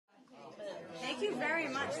Thank you very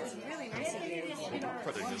much. It's really nice of you.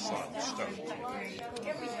 Putting this on Stow.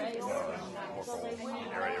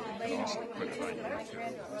 Area we can also put it on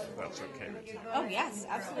YouTube. That's okay with you. Oh, yes,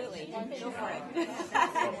 absolutely. Go for it.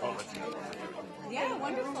 I'll let you know. Yeah,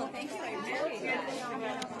 wonderful. Thank you. I appreciate that.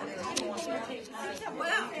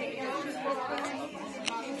 Wow.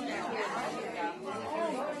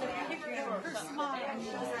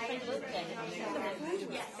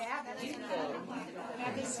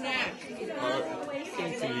 Have a snack. Who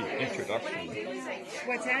gave the introduction?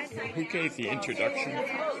 What's that? Who gave the introduction?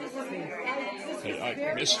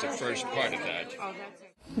 I missed the first part of that.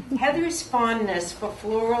 Heather's fondness for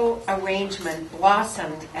floral arrangement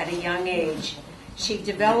blossomed at a young age. She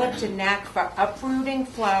developed a knack for uprooting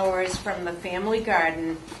flowers from the family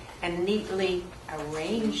garden and neatly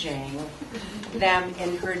arranging them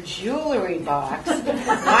in her jewelry box,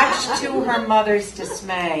 much to her mother's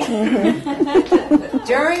dismay.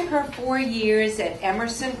 During her 4 years at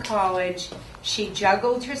Emerson College, she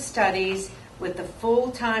juggled her studies with a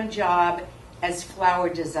full-time job as flower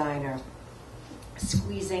designer,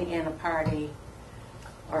 squeezing in a party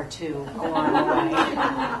or two along the way.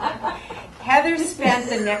 Heather spent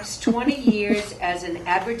the next 20 years as an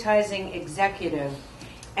advertising executive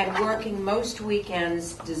and working most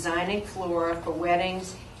weekends designing flora for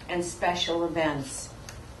weddings and special events.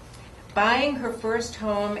 Buying her first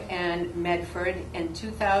home in Medford in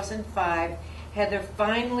 2005, Heather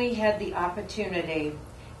finally had the opportunity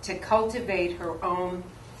to cultivate her own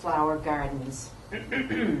flower gardens,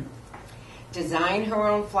 design her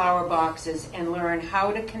own flower boxes, and learn how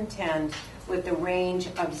to contend with the range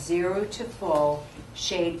of 0 to full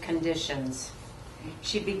shade conditions.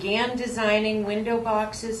 She began designing window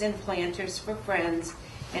boxes and planters for friends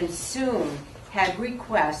and soon had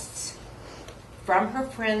requests from her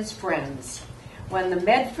friends' friends. When the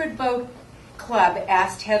Medford Boat Club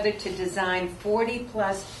asked Heather to design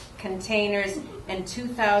 40-plus containers in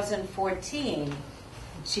 2014,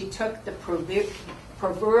 she took the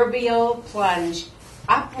proverbial plunge,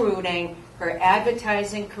 uprooting her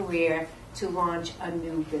advertising career to launch a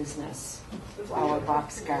new business, Flower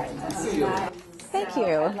Box Gardens. Thank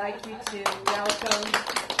you. I'd like you to welcome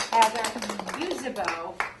Heather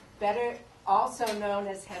Usabo, better also known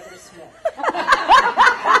as Heather Smith.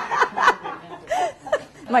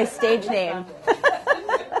 My stage name.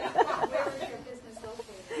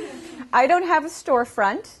 I don't have a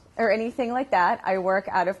storefront or anything like that. I work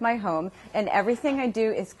out of my home, and everything I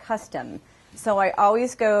do is custom. So I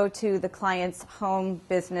always go to the client's home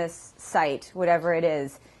business site, whatever it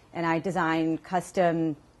is, and I design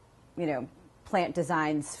custom, plant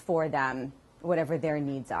designs for them, whatever their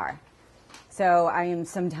needs are. So I am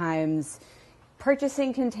sometimes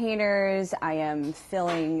purchasing containers, I am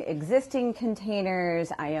filling existing containers,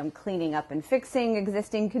 I am cleaning up and fixing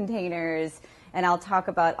existing containers, and I'll talk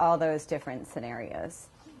about all those different scenarios.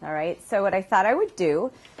 All right, so what I thought I would do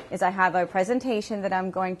is I have a presentation that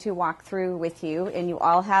I'm going to walk through with you, and you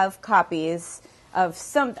all have copies of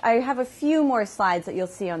some. I have a few more slides that you'll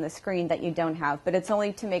see on the screen that you don't have, but it's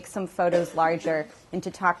only to make some photos larger and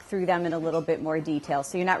to talk through them in a little bit more detail.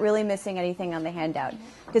 So you're not really missing anything on the handout.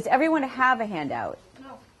 Does everyone have a handout?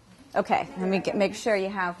 No. Okay, let me make sure you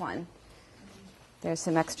have one. There's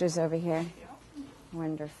some extras over here.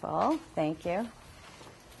 Wonderful, thank you.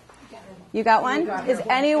 You got one? Is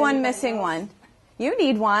anyone missing one? You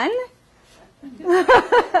need one.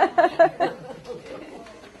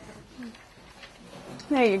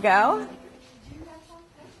 There you go.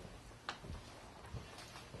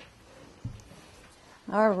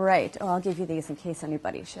 All right. Oh, I'll give you these in case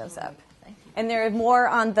anybody shows up. And there are more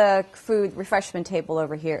on the food refreshment table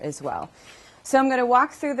over here as well. So I'm going to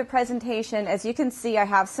walk through the presentation. As you can see, I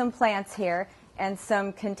have some plants here and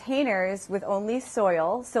some containers with only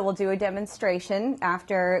soil. So we'll do a demonstration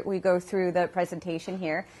after we go through the presentation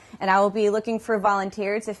here. And I will be looking for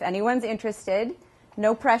volunteers if anyone's interested.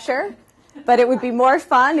 No pressure. But it would be more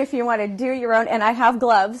fun if you want to do your own. And I have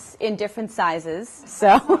gloves in different sizes,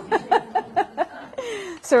 so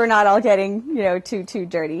so we're not all getting too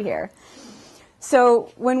dirty here.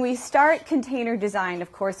 So when we start container design,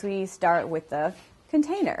 of course, we start with the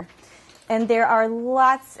container. And there are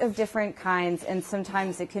lots of different kinds, and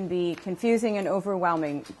sometimes it can be confusing and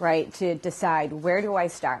overwhelming, right, to decide where do I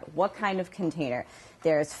start, what kind of container.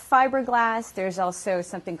 There's fiberglass. There's also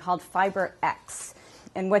something called Fiber X.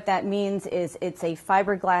 And what that means is it's a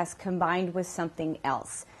fiberglass combined with something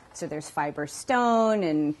else. So there's fiber stone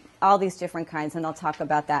and all these different kinds, and I'll talk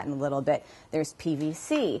about that in a little bit. There's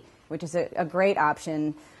PVC, which is a great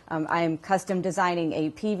option. I am custom designing a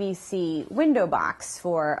PVC window box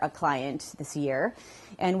for a client this year.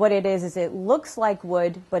 And what it is it looks like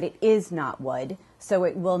wood, but it is not wood, so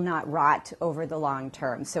it will not rot over the long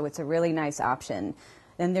term. So it's a really nice option.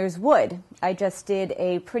 Then there's wood. I just did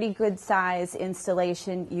a pretty good size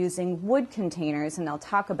installation using wood containers, and I'll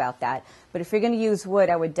talk about that. But if you're going to use wood,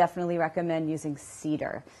 I would definitely recommend using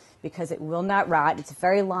cedar because it will not rot. It's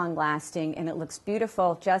very long lasting, and it looks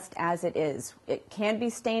beautiful just as it is. It can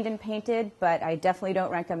be stained and painted, but I definitely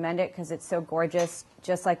don't recommend it because it's so gorgeous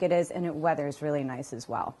just like it is, and it weathers really nice as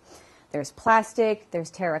well. There's plastic,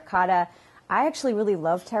 there's terracotta. I actually really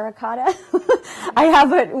love terracotta. I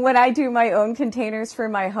have it when I do my own containers for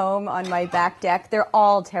my home on my back deck. They're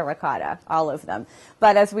all terracotta, all of them.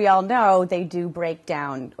 But as we all know, they do break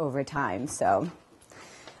down over time. So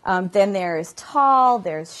then there's tall,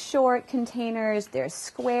 there's short containers, there's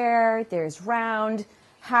square, there's round.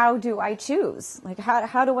 How do I choose? Like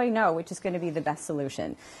how do I know which is going to be the best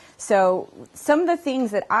solution? So some of the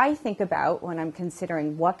things that I think about when I'm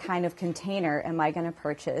considering what kind of container am I going to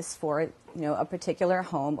purchase for a particular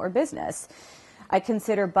home or business, I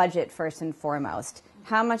consider budget first and foremost.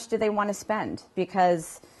 How much do they want to spend?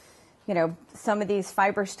 Because some of these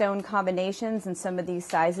fiber stone combinations and some of these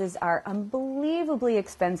sizes are unbelievably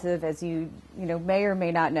expensive, as you may or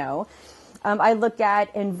may not know. I look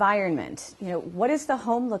at environment. What does the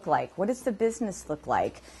home look like? What does the business look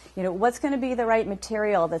like? What's going to be the right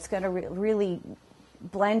material that's going to really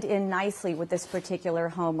blend in nicely with this particular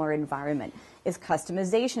home or environment? Is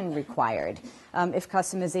customization required? If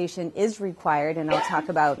customization is required, and I'll talk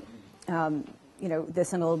about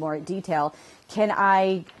this in a little more detail,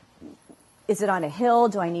 is it on a hill?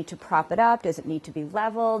 Do I need to prop it up? Does it need to be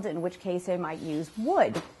leveled? In which case I might use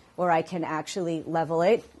wood, where I can actually level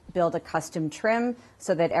it, build a custom trim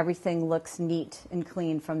so that everything looks neat and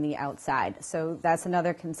clean from the outside. So that's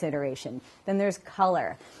another consideration. Then there's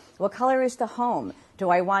color. What color is the home? Do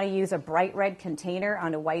I want to use a bright red container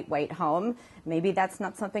on a white home? Maybe that's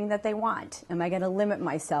not something that they want. Am I going to limit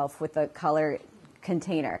myself with a color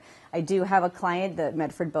container? I do have a client, the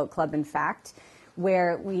Medford Boat Club, in fact,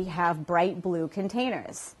 where we have bright blue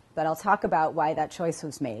containers. But I'll talk about why that choice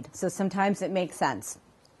was made. So sometimes it makes sense.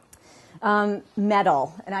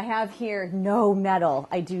 Metal. And I have here no metal.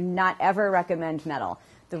 I do not ever recommend metal.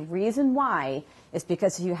 The reason why is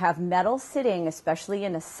because if you have metal sitting, especially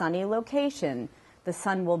in a sunny location, the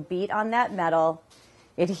sun will beat on that metal,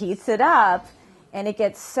 it heats it up, and it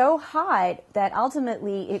gets so hot that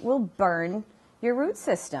ultimately it will burn your root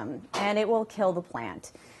system and it will kill the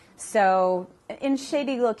plant. So in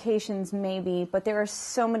shady locations maybe, but there are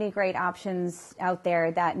so many great options out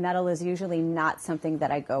there that metal is usually not something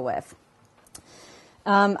that I go with.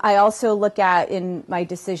 I also look at in my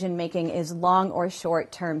decision making is long or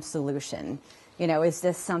short term solution. Is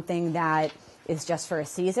this something that is just for a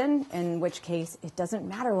season, in which case it doesn't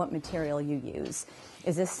matter what material you use?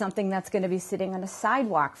 Is this something that's going to be sitting on a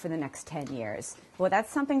sidewalk for the next 10 years? Well,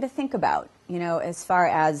 that's something to think about, as far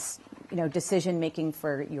as, decision making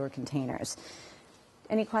for your containers.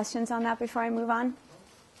 Any questions on that before I move on?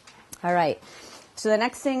 All right. So the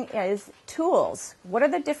next thing is tools. What are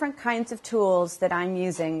the different kinds of tools that I'm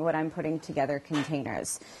using when I'm putting together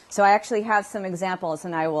containers? So I actually have some examples,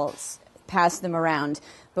 and I will pass them around.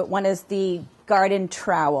 But one is the garden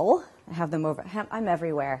trowel. I have them over. I'm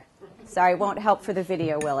everywhere. Sorry, it won't help for the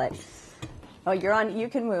video, will it? Oh, you're on. You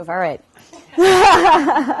can move. All right.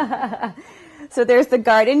 So there's the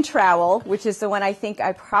garden trowel, which is the one I think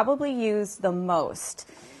I probably use the most.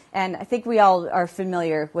 And I think we all are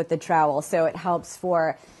familiar with the trowel, so it helps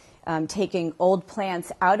for taking old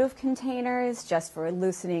plants out of containers, just for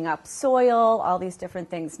loosening up soil, all these different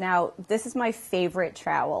things. Now, this is my favorite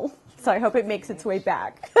trowel, so I hope it makes its way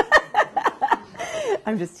back.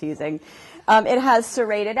 I'm just teasing. It has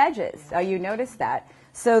serrated edges. Oh, you noticed that.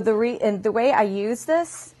 So the way I use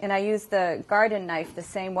this, and I use the garden knife the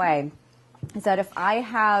same way, is that if I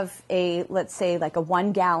have let's say like a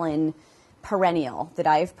 1 gallon perennial that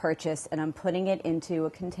I've purchased and I'm putting it into a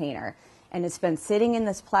container and it's been sitting in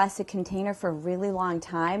this plastic container for a really long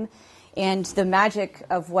time, and the magic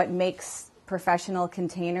of what makes professional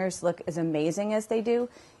containers look as amazing as they do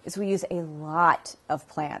is we use a lot of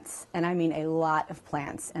plants, and I mean a lot of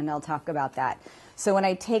plants, and I'll talk about that. So when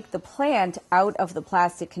I take the plant out of the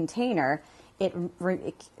plastic container,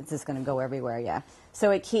 it's just going to go everywhere, yeah. So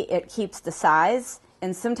it keeps the size.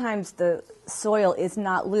 And sometimes the soil is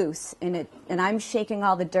not loose, and I'm shaking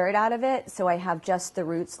all the dirt out of it, so I have just the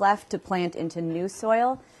roots left to plant into new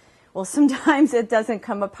soil. Well, sometimes it doesn't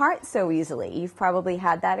come apart so easily. You've probably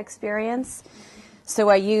had that experience. So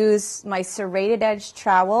I use my serrated edge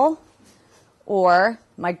trowel or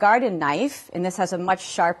my garden knife, and this has a much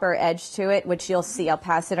sharper edge to it, which you'll see. I'll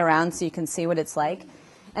pass it around so you can see what it's like.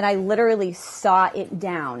 And I literally saw it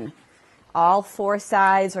down, all 4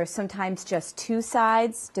 sides or sometimes just 2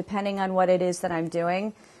 sides, depending on what it is that I'm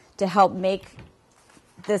doing, to help make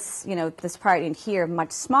this, this part in here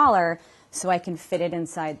much smaller so I can fit it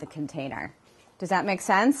inside the container. Does that make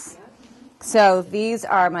sense? So these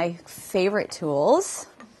are my favorite tools.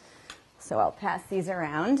 So I'll pass these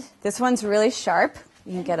around. This one's really sharp.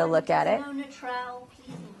 You can get a look at it.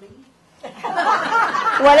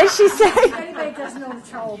 What did she say? If anybody doesn't know the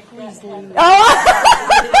trowel, please leave.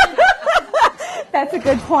 Oh, that's a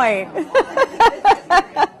good point.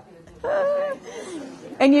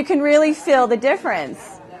 And you can really feel the difference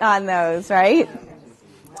on those, right?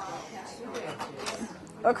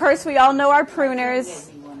 Of course, we all know our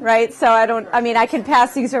pruners, right? So I can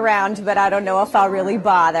pass these around, but I don't know if I'll really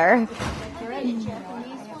bother.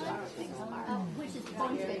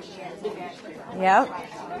 Yep.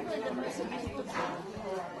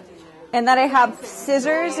 And then I have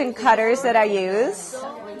scissors and cutters that I use.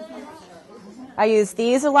 I use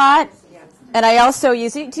these a lot. And I also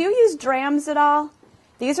use, do you use drams at all?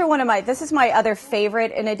 These are this is my other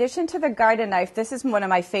favorite. In addition to the garden knife, this is one of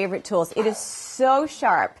my favorite tools. It is so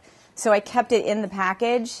sharp. So I kept it in the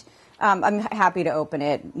package. I'm happy to open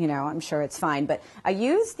it. I'm sure it's fine. But I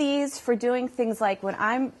use these for doing things like when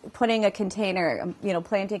I'm putting a container,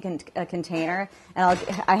 planting a container, and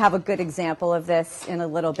I have a good example of this in a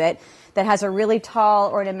little bit, that has a really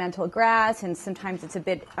tall ornamental grass, and sometimes it's a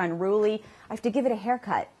bit unruly. I have to give it a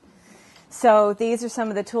haircut. So these are some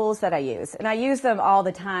of the tools that I use. And I use them all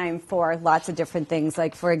the time for lots of different things.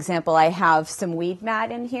 Like, for example, I have some weed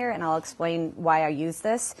mat in here, and I'll explain why I use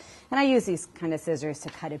this. And I use these kind of scissors to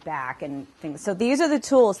cut it back and things. So these are the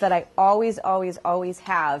tools that I always, always, always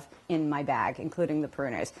have in my bag, including the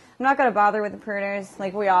pruners. I'm not going to bother with the pruners.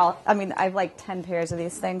 Like I have like 10 pairs of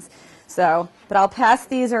these things. So, but I'll pass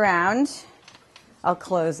these around. I'll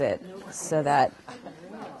close it so that...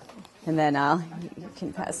 And then you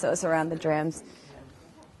can pass those around the drams.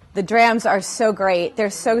 The drams are so great. They're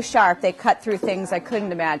so sharp. They cut through things I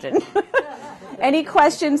couldn't imagine. Any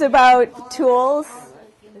questions about tools?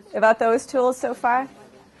 About those tools so far?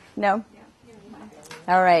 No?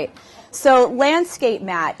 All right. So landscape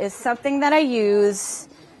mat is something that I use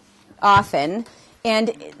often.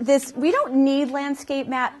 And we don't need landscape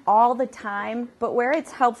mat all the time, but where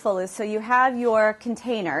it's helpful is so you have your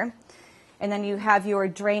container, and then you have your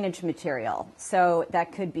drainage material. So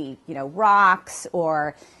that could be, rocks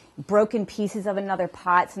or broken pieces of another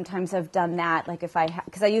pot. Sometimes I've done that, like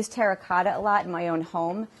because I use terracotta a lot in my own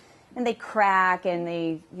home, and they crack and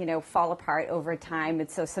they, fall apart over time. And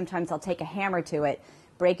so sometimes I'll take a hammer to it,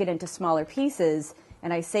 break it into smaller pieces,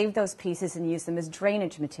 and I save those pieces and use them as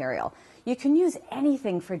drainage material. You can use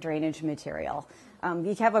anything for drainage material.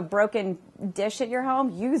 You have a broken dish at your home,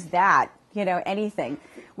 use that. Anything.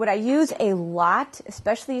 What I use a lot,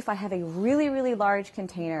 especially if I have a really, really large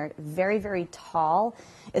container, very, very tall,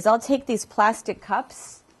 is I'll take these plastic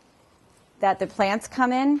cups that the plants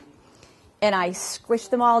come in, and I squish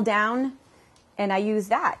them all down, and I use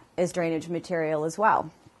that as drainage material as well.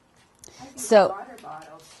 So, water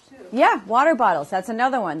bottles, too. Yeah, water bottles. That's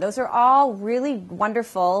another one. Those are all really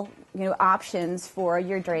wonderful, options for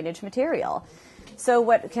your drainage material. So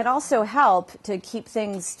what can also help to keep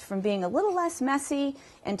things from being a little less messy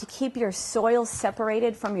and to keep your soil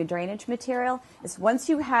separated from your drainage material is once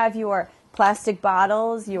you have your plastic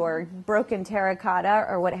bottles, your broken terracotta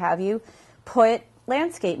or what have you, put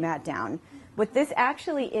landscape mat down. What this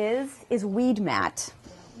actually is weed mat.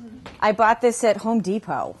 I bought this at Home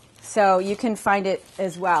Depot, so you can find it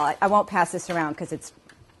as well. I won't pass this around because it's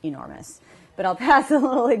enormous, but I'll pass a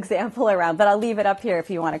little example around, but I'll leave it up here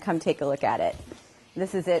if you want to come take a look at it.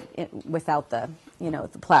 This is it without the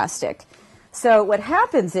plastic. So what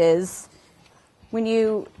happens is when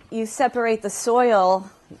you separate the soil,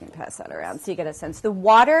 you can pass that around so you get a sense. The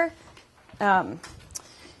water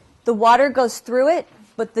goes through it,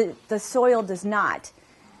 but the soil does not.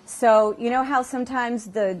 So you know how sometimes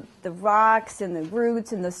the rocks and the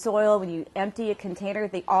roots and the soil, when you empty a container,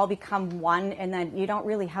 they all become one, and then you don't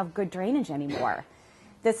really have good drainage anymore.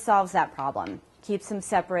 This solves that problem. Keeps them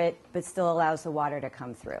separate, but still allows the water to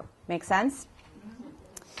come through. Make sense?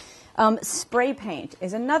 Spray paint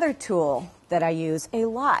is another tool that I use a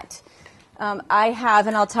lot. I have,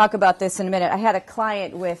 and I'll talk about this in a minute, I had a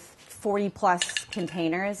client with 40-plus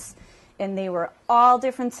containers, and they were all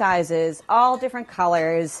different sizes, all different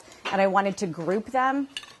colors, and I wanted to group them,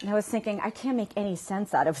 and I was thinking, I can't make any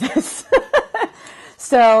sense out of this.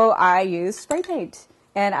 So I used spray paint,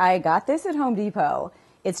 and I got this at Home Depot.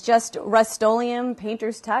 It's just Rust-Oleum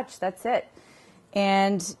Painter's Touch. That's it.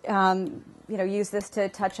 And use this to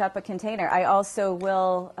touch up a container. I also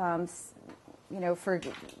will, for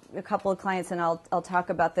a couple of clients, and I'll talk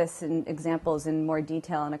about this in examples in more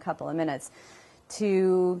detail in a couple of minutes,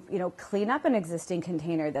 to clean up an existing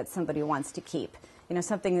container that somebody wants to keep.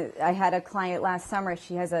 Something I had a client last summer.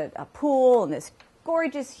 She has a pool in this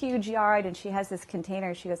gorgeous, huge yard, and she has this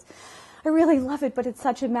container. She goes, "I really love it, but it's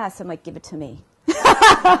such a mess." I'm like, "Give it to me.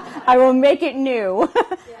 I will make it new."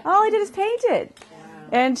 All I did is paint it,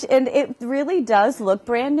 and it really does look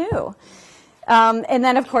brand new. And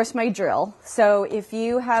then, of course, my drill. So if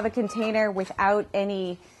you have a container without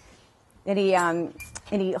any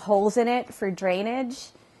holes in it for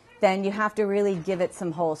drainage, then you have to really give it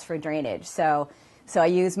some holes for drainage. So I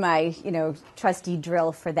use my trusty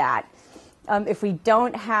drill for that. If we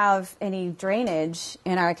don't have any drainage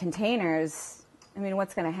in our containers,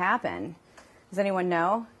 what's going to happen? Does anyone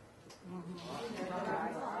know?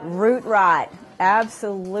 Root rot,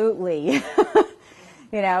 absolutely.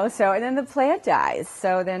 So and then the plant dies.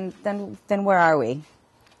 So then where are we?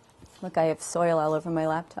 Look, I have soil all over my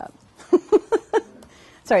laptop.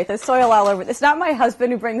 Sorry, there's soil all over. It's not my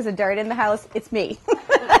husband who brings the dirt in the house. It's me.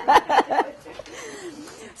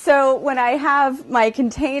 So when I have my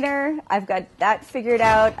container, I've got that figured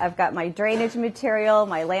out. I've got my drainage material,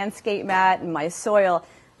 my landscape mat, and my soil.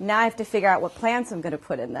 Now I have to figure out what plants I'm going to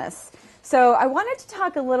put in this. So I wanted to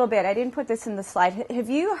talk a little bit. I didn't put this in the slide. Have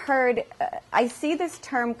you heard, I see this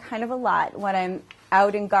term kind of a lot when I'm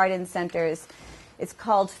out in garden centers. It's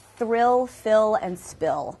called thrill, fill, and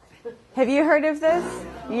spill. Have you heard of this?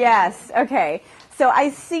 Yes. Okay. So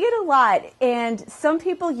I see it a lot, and some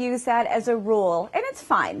people use that as a rule, and it's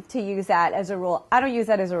fine to use that as a rule. I don't use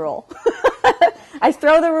that as a rule. I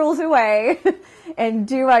throw the rules away and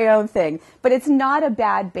do my own thing. But it's not a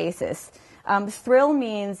bad basis. Thrill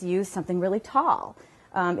means use something really tall.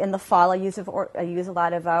 In the fall, I use a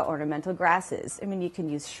lot of ornamental grasses. You can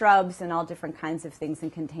use shrubs and all different kinds of things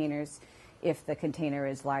in containers if the container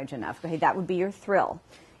is large enough. Okay, that would be your thrill.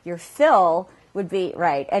 Your fill would be,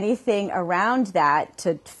 anything around that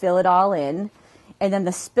to fill it all in. And then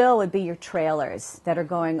the spill would be your trailers that are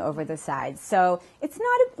going over the sides. So it's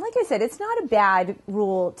not, like I said, it's not a bad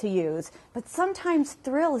rule to use, but sometimes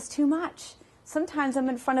thrill is too much. Sometimes I'm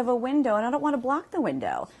in front of a window and I don't want to block the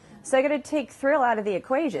window. So I got to take thrill out of the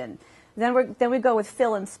equation. Then we go with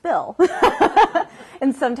fill and spill.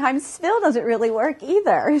 And sometimes spill doesn't really work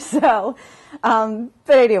either. So, but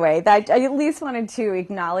anyway, I at least wanted to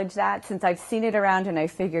acknowledge that since I've seen it around and I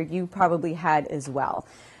figured you probably had as well.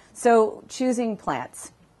 So choosing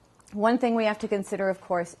plants. One thing we have to consider, of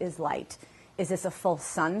course, is light. Is this a full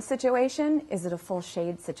sun situation? Is it a full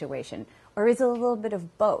shade situation? Or is it a little bit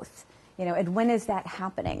of both? And when is that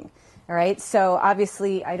happening? All right. So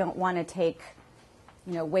obviously I don't want to take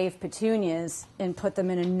wave petunias and put them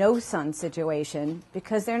in a no sun situation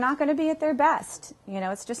because they're not going to be at their best.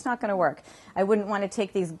 It's just not going to work. I wouldn't want to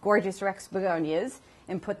take these gorgeous Rex begonias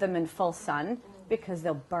and put them in full sun because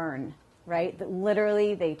they'll burn, right?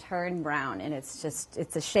 Literally, they turn brown, and it's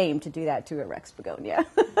a shame to do that to a Rex begonia.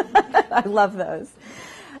 I love those.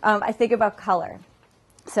 I think about color.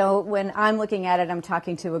 So when I'm looking at it, I'm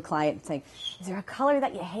talking to a client saying, is there a color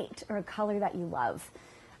that you hate or a color that you love?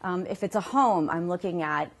 If it's a home, I'm looking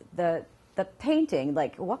at the painting,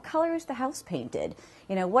 like what color is the house painted?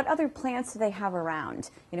 What other plants do they have around?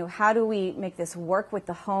 How do we make this work with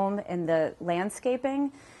the home and the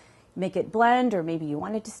landscaping? Make it blend, or maybe you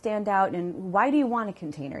want it to stand out. And why do you want a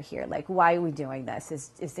container here? Like, why are we doing this?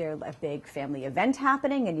 Is there a big family event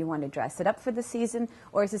happening and you want to dress it up for the season?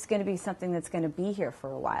 Or is this going to be something that's going to be here for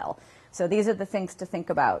a while? So these are the things to think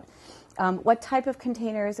about. What type of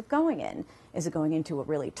container is it going in? Is it going into a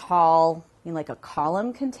really tall, like a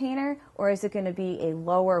column container? Or is it going to be a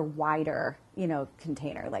lower, wider,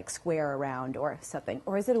 container, like square around or something?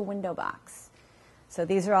 Or is it a window box? So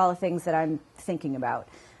these are all the things that I'm thinking about.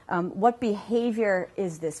 What behavior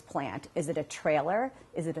is this plant? Is it a trailer?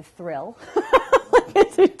 Is it a thrill?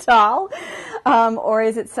 Is it tall? Or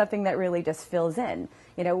is it something that really just fills in?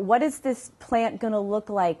 What is this plant going to look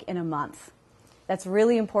like in a month? That's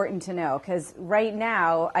really important to know because right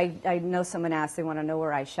now, I know someone asked, they want to know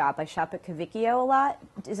where I shop. I shop at Cavicchio a lot.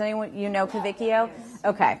 Does anyone, know Cavicchio?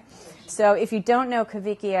 Okay. So if you don't know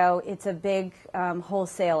Cavicchio, it's a big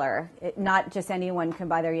wholesaler. Not just anyone can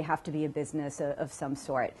buy there. You have to be a business of some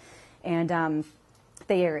sort. And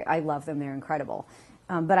I love them. They're incredible.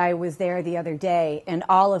 But I was there the other day, and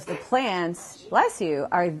all of the plants, bless you,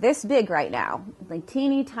 are this big right now. Like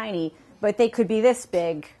teeny tiny, but they could be this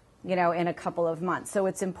big, in a couple of months. So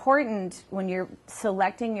it's important when you're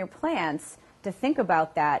selecting your plants to think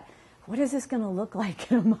about that. What is this going to look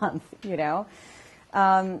like in a month, you know?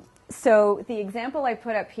 So the example I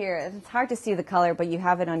put up here, it's hard to see the color, but you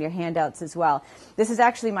have it on your handouts as well. This is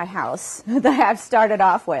actually my house that I've started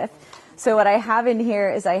off with. So what I have in here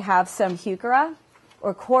is I have some heuchera,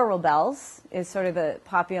 or coral bells is sort of the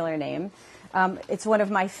popular name. It's one of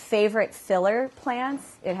my favorite filler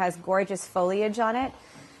plants. It has gorgeous foliage on it.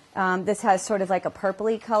 This has sort of like a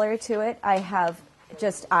purpley color to it. I have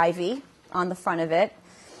just ivy on the front of it.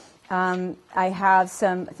 I have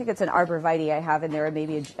some, I think it's an arborvitae I have in there, or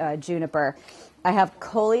maybe a juniper. I have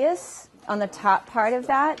coleus on the top part of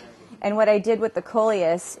that. And what I did with the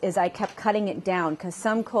coleus is I kept cutting it down, because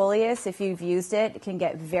some coleus, if you've used it, can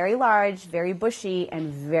get very large, very bushy,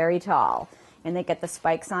 and very tall. And they get the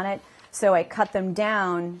spikes on it. So I cut them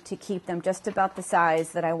down to keep them just about the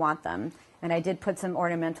size that I want them. And I did put some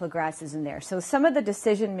ornamental grasses in there. So some of the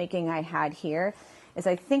decision making I had here is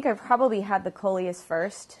I think I probably had the coleus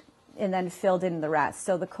first and then filled in the rest.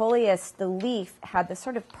 So the coleus, the leaf, had this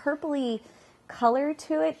sort of purpley color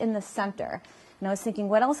to it in the center. And I was thinking,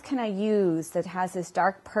 what else can I use that has this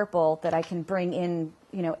dark purple that I can bring in,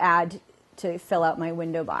 you know, add to fill out my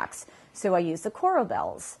window box? So I used the coral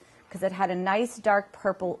bells, because it had a nice dark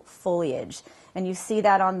purple foliage. And you see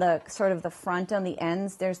that on the sort of the front, on the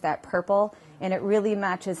ends, there's that purple, and it really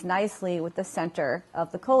matches nicely with the center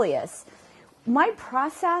of the coleus. My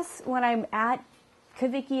process when I'm at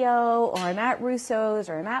Cavicchio, or I'm at Russo's,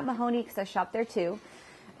 or I'm at Mahoney, because I shop there too,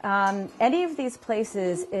 any of these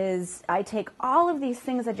places is I take all of these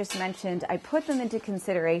things I just mentioned, I put them into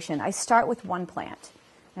consideration. I start with one plant,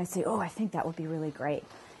 and I say, oh, I think that would be really great.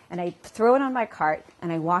 And I throw it on my cart,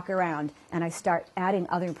 and I walk around, and I start adding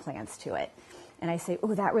other plants to it. And I say,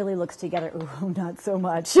 oh, that really looks together. Oh, not so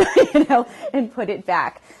much, you know, and put it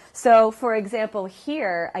back. So, for example,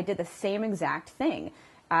 here, I did the same exact thing.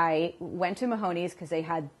 I went to Mahoney's because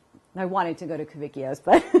I wanted to go to Cavicchio's,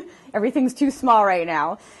 but everything's too small right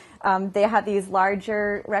now. They have these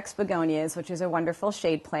larger Rex begonias, which is a wonderful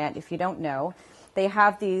shade plant, if you don't know. They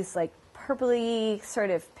have these like purpley, sort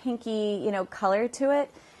of pinky, you know, color to it.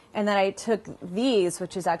 And then I took these,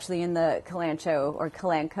 which is actually in the Kalanchoe or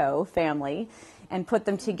Kalanchoe family, and put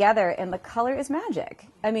them together, and the color is magic.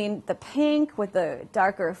 I mean, the pink with the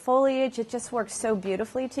darker foliage, it just works so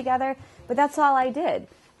beautifully together. But that's all I did.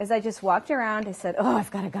 As I just walked around, I said, oh, I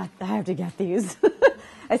have to get these.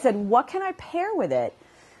 I said, what can I pair with it?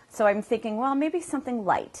 So I'm thinking, well, maybe something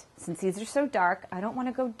light. Since these are so dark, I don't want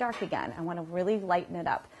to go dark again. I want to really lighten it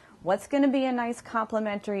up. What's going to be a nice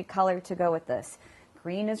complementary color to go with this?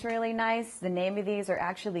 Green is really nice. The name of these are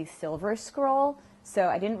actually Silver Scroll. So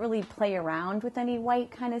I didn't really play around with any white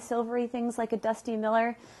kind of silvery things like a Dusty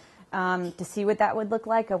Miller. To see what that would look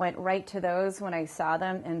like, I went right to those when I saw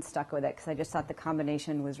them and stuck with it, because I just thought the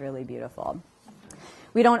combination was really beautiful.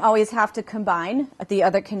 We don't always have to combine. The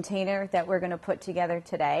other container that we're going to put together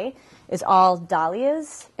today is all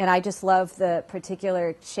dahlias, and I just love the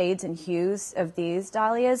particular shades and hues of these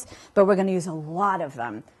dahlias, but we're going to use a lot of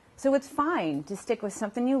them. So it's fine to stick with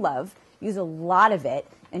something you love, use a lot of it,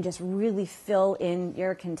 and just really fill in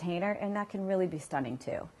your container, and that can really be stunning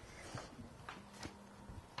too.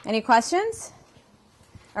 Any questions?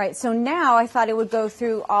 All right, so now I thought it would go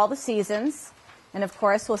through all the seasons. And of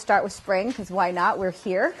course, we'll start with spring, because why not? We're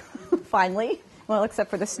here, finally. Well, except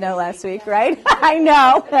for the snow last week, right? I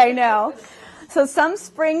know. So some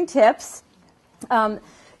spring tips.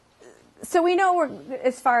 So we know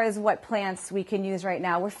as far as what plants we can use right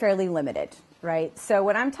now, we're fairly limited, right? So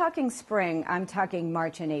when I'm talking spring, I'm talking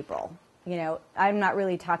March and April. You know, I'm not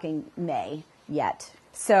really talking May yet.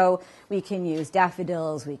 So we can use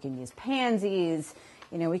daffodils, we can use pansies,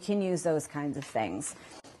 you know, we can use those kinds of things.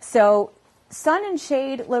 So sun and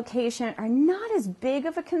shade location are not as big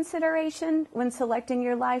of a consideration when selecting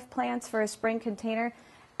your live plants for a spring container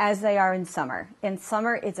as they are in summer. In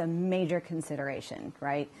summer, it's a major consideration,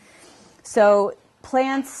 right? So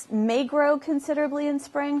plants may grow considerably in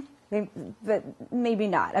spring, but maybe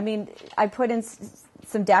not. I mean, I put in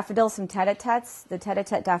some daffodils, some tete-a-tetes. The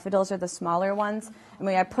tete-a-tete daffodils are the smaller ones. I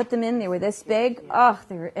mean, I put them in, they were this big. Oh,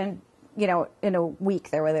 they were, and you know, in a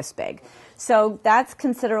week they were this big. So that's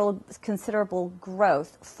considerable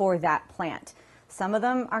growth for that plant. Some of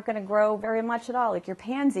them aren't going to grow very much at all. Like your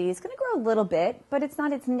pansy is going to grow a little bit, but it's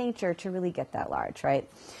not its nature to really get that large, right?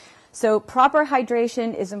 So proper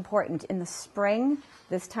hydration is important. In the spring,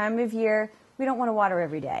 this time of year, we don't want to water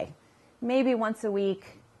every day. Maybe once a week,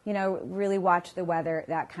 you know, really watch the weather,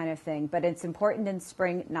 that kind of thing. But it's important in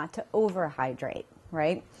spring not to overhydrate,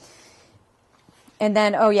 right? And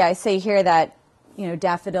then, oh yeah, I say here that, you know,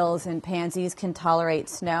 daffodils and pansies can tolerate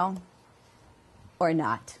snow or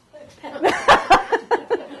not.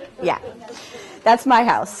 Yeah, that's my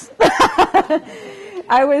house.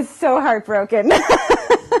 I was so heartbroken.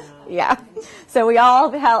 Yeah, so we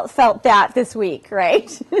all felt that this week, right?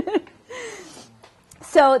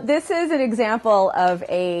 So this is an example of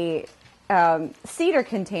a cedar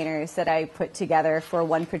containers that I put together for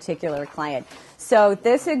one particular client. So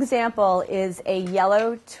this example is a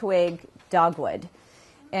yellow twig dogwood.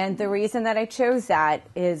 And the reason that I chose that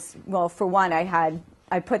is, well, for one,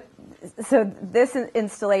 so this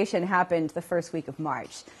installation happened the first week of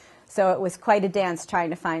March. So it was quite a dance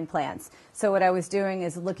trying to find plants. So what I was doing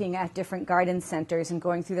is looking at different garden centers and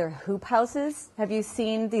going through their hoop houses. Have you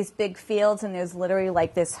seen these big fields? And there's literally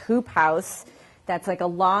like this hoop house that's like a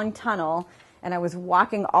long tunnel. And I was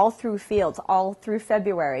walking all through fields, all through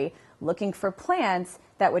February, looking for plants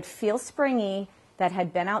that would feel springy, that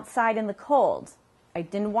had been outside in the cold. I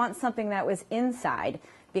didn't want something that was inside,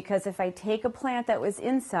 because if I take a plant that was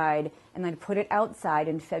inside and then put it outside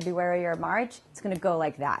in February or March, it's going to go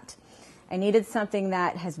like that. I needed something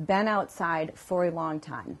that has been outside for a long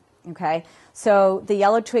time. Okay, so the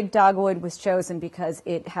yellow twig dogwood was chosen because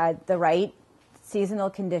it had the right seasonal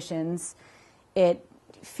conditions. It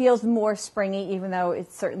feels more springy, even though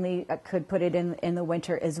it certainly could put it in the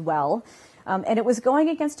winter as well. And it was going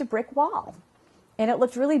against a brick wall. And it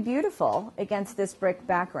looked really beautiful against this brick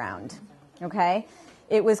background. Okay,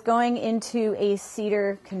 it was going into a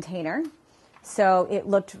cedar container. So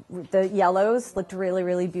the yellows looked really,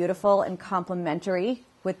 really beautiful and complementary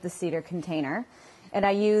with the cedar container. And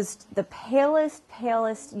I used the palest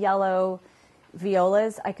yellow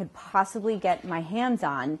violas I could possibly get my hands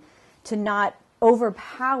on to not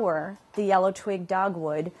overpower the yellow twig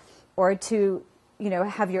dogwood, or to,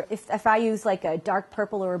 have if I use like a dark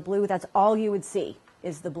purple or a blue, that's all you would see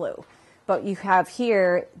is the blue. But you have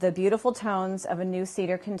here the beautiful tones of a new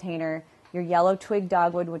cedar container, your yellow twig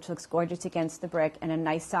dogwood, which looks gorgeous against the brick, and a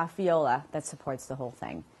nice soft viola that supports the whole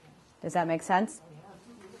thing. Does that make sense?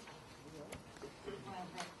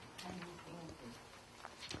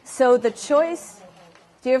 So the choice,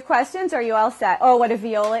 do you have questions, or are you all set? Oh, what a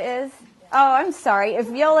viola is? Oh, I'm sorry. A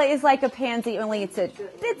viola is like a pansy, only it's a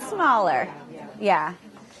bit smaller. Yeah.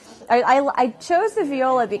 I chose the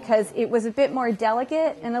viola because it was a bit more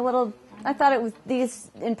delicate and I thought these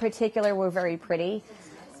in particular were very pretty.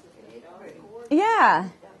 Yeah.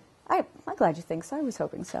 I'm glad you think so. I was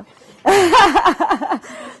hoping so.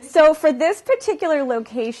 So for this particular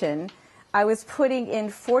location, I was putting in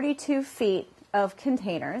 42 feet of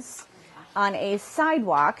containers on a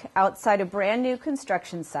sidewalk outside a brand new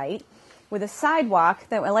construction site with a sidewalk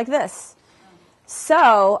that went like this.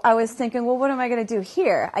 So I was thinking, well, what am I going to do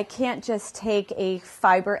here? I can't just take a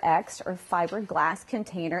Fiber X or fiberglass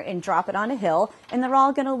container and drop it on a hill, and they're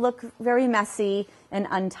all going to look very messy and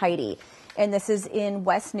untidy. And this is in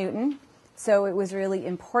West Newton, so it was really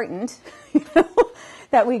important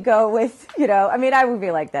that we go with, I would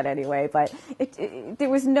be like that anyway, but there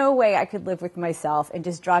was no way I could live with myself and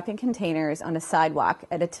just dropping containers on a sidewalk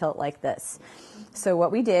at a tilt like this. So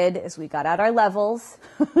what we did is we got out our levels.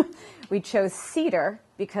 We chose cedar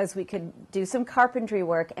because we could do some carpentry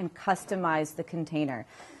work and customize the container.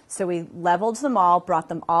 So we leveled them all, brought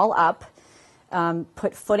them all up,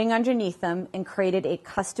 put footing underneath them, and created a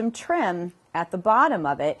custom trim at the bottom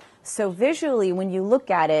of it. So visually, when you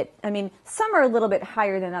look at it, some are a little bit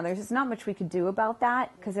higher than others. There's not much we could do about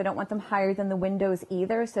that because I don't want them higher than the windows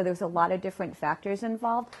either. So there's a lot of different factors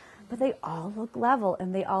involved. But they all look level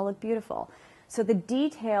and they all look beautiful. So the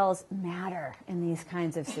details matter in these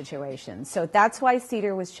kinds of situations. So that's why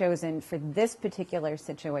cedar was chosen for this particular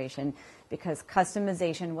situation, because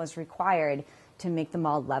customization was required to make them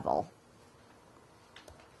all level.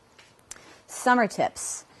 Summer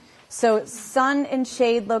tips. So sun and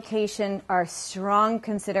shade location are strong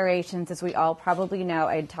considerations, as we all probably know.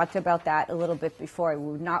 I had talked about that a little bit before.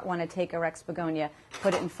 We would not want to take a Rex begonia,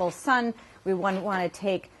 put it in full sun. We wouldn't want to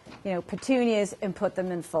take, petunias and put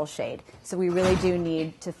them in full shade. So we really do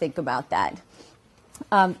need to think about that.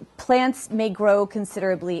 Plants may grow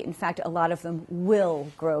considerably. In fact, a lot of them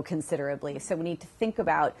will grow considerably. So we need to think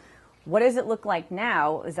about, what does it look like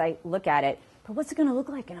now as I look at it, but what's it going to look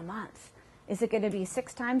like in a month? Is it going to be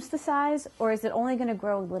 6 times the size, or is it only going to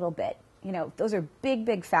grow a little bit? Those are big,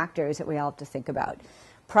 big factors that we all have to think about.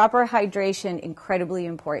 Proper hydration, incredibly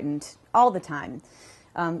important all the time.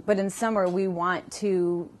 But in summer, we want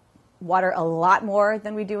to water a lot more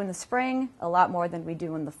than we do in the spring, a lot more than we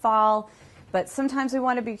do in the fall. But sometimes we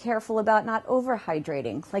want to be careful about not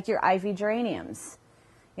overhydrating, like your ivy geraniums.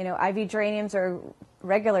 Ivy geraniums or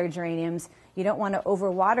regular geraniums, you don't want to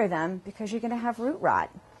overwater them because you're going to have root rot.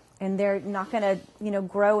 And they're not going to,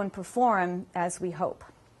 grow and perform as we hope.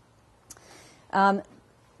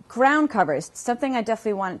 Ground covers, something I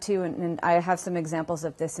definitely want to, and I have some examples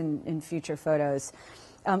of this in future photos.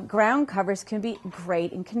 Ground covers can be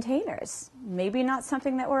great in containers. Maybe not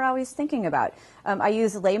something that we're always thinking about. I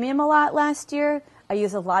used lamium a lot last year. I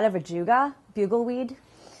use a lot of ajuga, bugleweed.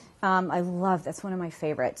 That's one of my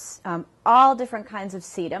favorites. All different kinds of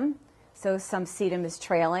sedum. So some sedum is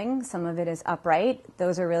trailing, some of it is upright.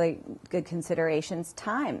 Those are really good considerations.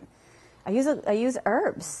 Thyme. I use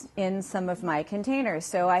herbs in some of my containers.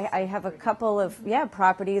 So I have a couple of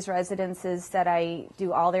properties, residences that I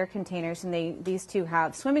do all their containers, and these two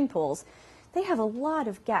have swimming pools. They have a lot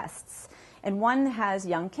of guests, and one has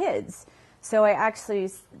young kids. So I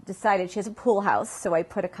actually decided, she has a pool house, so I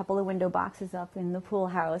put a couple of window boxes up in the pool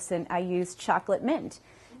house, and I used chocolate mint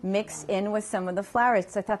mixed in with some of the flowers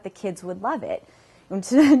because I thought the kids would love it.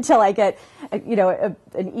 Until I get,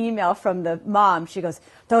 an email from the mom. She goes,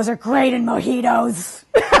 "Those are great in mojitos."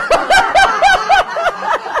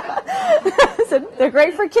 So they're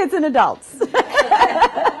great for kids and adults.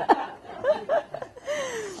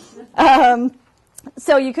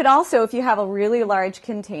 So you could also, if you have a really large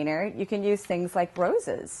container, you can use things like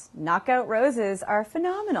roses. Knockout roses are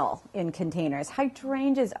phenomenal in containers.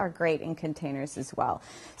 Hydrangeas are great in containers as well.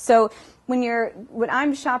 So when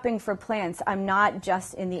I'm shopping for plants, I'm not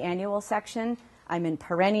just in the annual section. I'm in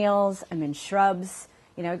perennials, I'm in shrubs.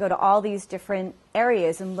 I go to all these different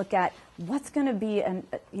areas and look at what's going to be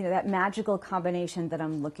that magical combination that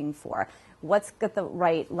I'm looking for. What's got the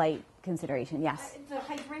right light consideration? Yes? The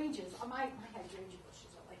hydrangeas, my hydrangea bushes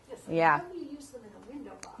are like this. Yeah. How do you use them in a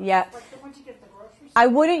window box? Yeah. Like the ones you get at the grocery store? I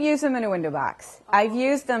wouldn't use them in a window box. I've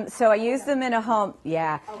used them, so I use them in a home.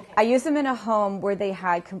 Yeah. Okay. I used them in a home where they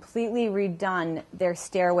had completely redone their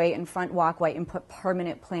stairway and front walkway and put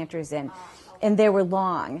permanent planters in. And they were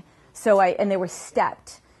long. And they were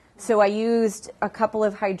stepped. So I used a couple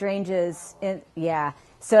of hydrangeas.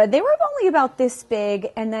 So they were only about this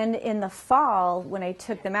big. And then in the fall, when I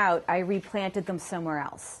took them out, I replanted them somewhere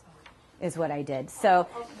else, is what I did. So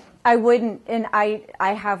I wouldn't, and I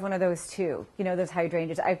have one of those too, those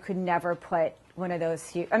hydrangeas. I could never put one of those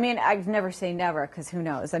huge, I'd never say never, because who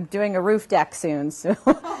knows. I'm doing a roof deck soon, so,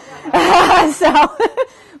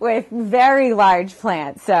 with very large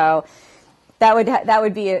plants. So that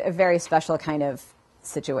would be a very special kind of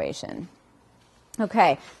situation.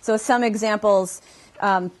 Okay, so some examples.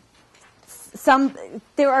 There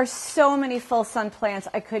are so many full sun plants,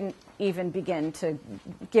 I couldn't even begin to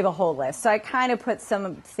give a whole list. So I kind of put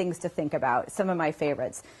some things to think about, some of my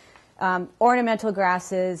favorites. Ornamental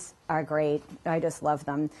grasses are great. I just love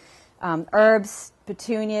them. Herbs,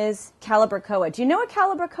 petunias, calibrachoa. Do you know what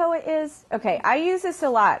calibrachoa is? Okay, I use this a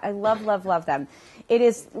lot. I love, love, love them.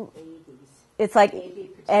 It's like,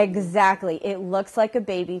 exactly. It looks like a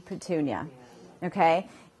baby petunia. Okay?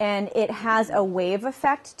 And it has a wave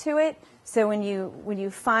effect to it. So when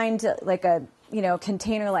you find like a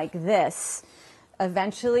container like this,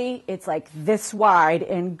 eventually it's like this wide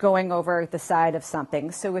and going over the side of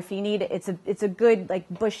something. So if you need it, it's a good like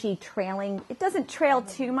bushy trailing. It doesn't trail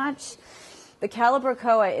too much. The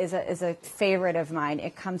calibrachoa is a favorite of mine.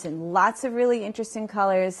 It comes in lots of really interesting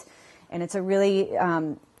colors, and it's a really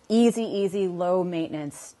easy, low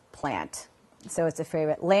maintenance plant. So it's a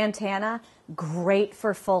favorite. Lantana, great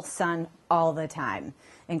for full sun all the time,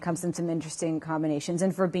 and comes in some interesting combinations.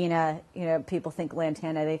 And verbena, people think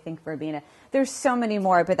lantana, they think verbena. There's so many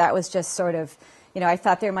more, but that was just sort of, I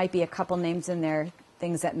thought there might be a couple names in there,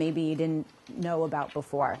 things that maybe you didn't know about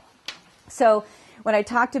before. So when I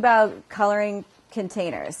talked about coloring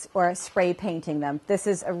containers or spray painting them, this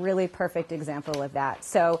is a really perfect example of that.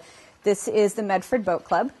 So this is the Medford Boat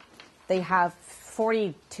Club. They have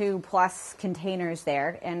 42 plus containers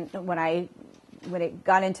there, and when it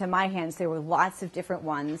got into my hands, there were lots of different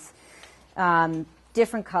ones,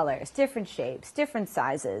 different colors, different shapes, different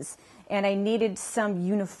sizes, and I needed some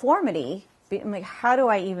uniformity. I'm like, how do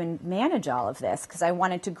I even manage all of this? Because I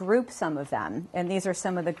wanted to group some of them, and these are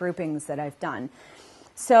some of the groupings that I've done.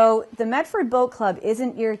 So the Medford Boat Club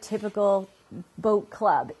isn't your typical boat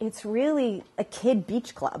club. It's really a kid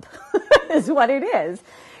beach club is what it is.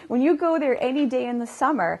 When you go there any day in the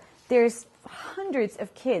summer, there's hundreds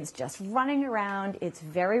of kids just running around. It's a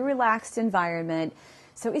very relaxed environment.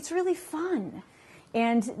 So it's really fun.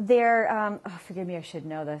 And their, forgive me, I should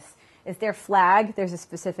know this, is their flag. There's a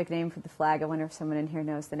specific name for the flag. I wonder if someone in here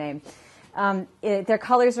knows the name. Their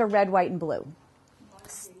colors are red, white, and blue.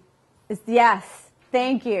 Yes,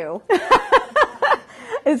 thank you.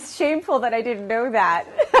 It's shameful that I didn't know that.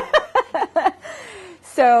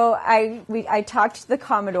 So I talked to the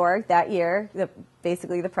Commodore that year, the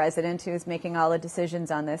basically the president who's making all the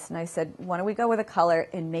decisions on this. And I said, why don't we go with a color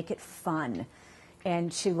and make it fun?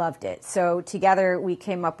 And she loved it. So together we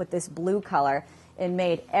came up with this blue color and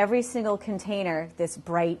made every single container this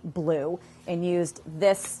bright blue and used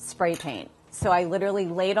this spray paint. So I literally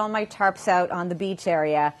laid all my tarps out on the beach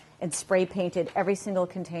area and spray painted every single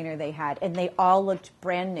container they had, and they all looked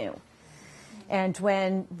brand new. And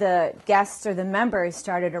when the guests or the members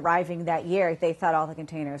started arriving that year, they thought all the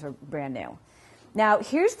containers were brand new. Now,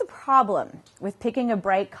 here's the problem with picking a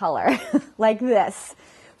bright color like this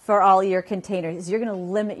for all your containers, is you're going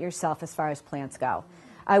to limit yourself as far as plants go.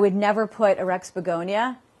 I would never put a Rex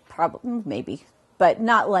begonia, probably, maybe, but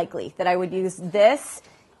not likely that I would use this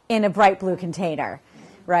in a bright blue container,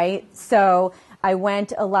 right? So I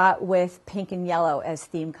went a lot with pink and yellow as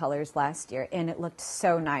theme colors last year, and it looked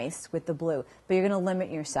so nice with the blue. But you're going to limit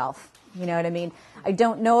yourself. You know what I mean? I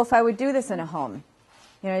don't know if I would do this in a home.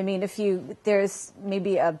 You know what I mean? If there's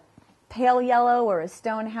maybe a pale yellow or a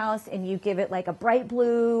stone house, and you give it like a bright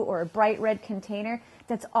blue or a bright red container,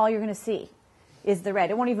 that's all you're going to see is the red.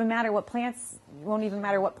 It won't even matter what plants. It won't even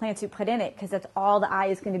matter what plants you put in it, because that's all the eye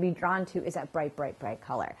is going to be drawn to is that bright, bright, bright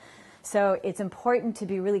color. So it's important to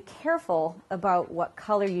be really careful about what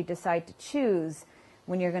color you decide to choose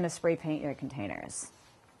when you're going to spray paint your containers.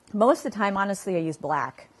 Most of the time, honestly, I use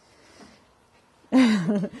black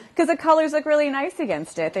because the colors look really nice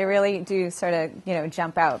against it. They really do sort of,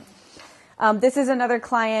 jump out. This is another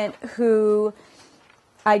client who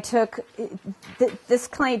I took. This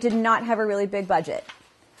client did not have a really big budget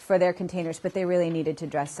for their containers, but they really needed to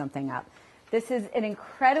dress something up. This is an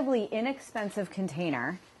incredibly inexpensive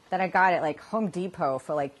container that I got at like Home Depot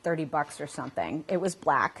for like $30 or something. It was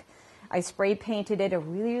black. I spray painted it a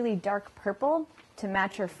really, really dark purple to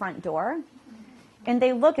match her front door. And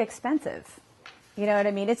they look expensive. You know what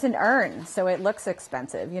I mean? It's an urn, so it looks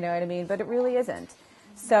expensive, you know what I mean? But it really isn't.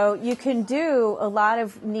 So you can do a lot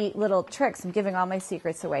of neat little tricks. I'm giving all my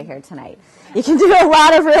secrets away here tonight. You can do a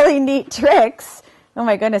lot of really neat tricks. Oh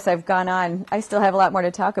my goodness, I've gone on. I still have a lot more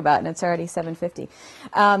to talk about, and it's already 7:50.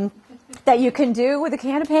 That you can do with a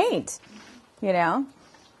can of paint,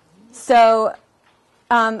 So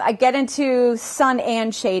I get into sun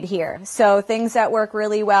and shade here. So things that work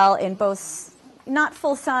really well in both, not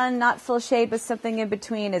full sun, not full shade, but something in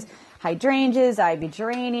between is hydrangeas, ivy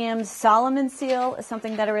geraniums, Solomon seal is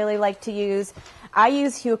something that I really like to use. I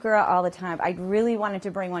use heuchera all the time. I really wanted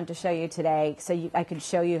to bring one to show you today so I could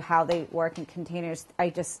show you how they work in containers. I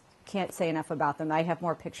just can't say enough about them. I have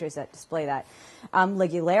more pictures that display that.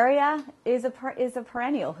 Ligularia is a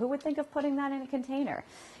perennial. Who would think of putting that in a container?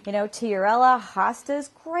 Tiarella, hostas,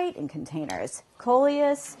 great in containers.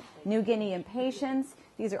 Coleus, New Guinea impatiens.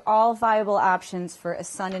 These are all viable options for a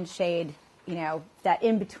sun and shade, that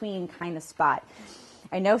in-between kind of spot.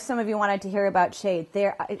 I know some of you wanted to hear about shade.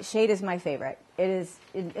 Shade is my favorite. It is,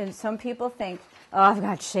 and some people think, oh, I've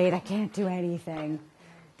got shade, I can't do anything.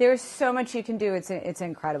 There's so much you can do. It's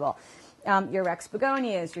incredible. Your Rex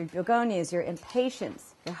begonias, your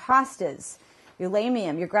impatiens, your hostas, your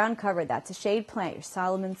lamium, your ground cover, that's a shade plant, your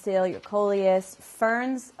Solomon seal, your coleus,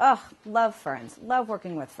 ferns. Oh, love ferns. Love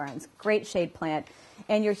working with ferns. Great shade plant.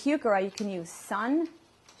 And your heuchera, you can use sun,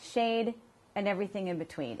 shade, and everything in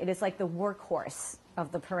between. It is like the workhorse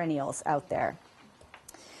of the perennials out there.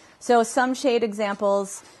 So some shade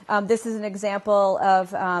examples. This is an example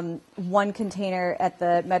of one container at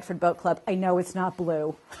the Medford Boat Club. I know it's not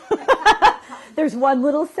blue. There's one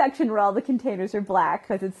little section where all the containers are black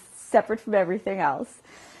because it's separate from everything else.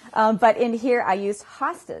 But in here, I used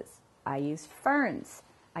hostas. I used ferns.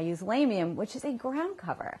 I used lamium, which is a ground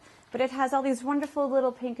cover. But it has all these wonderful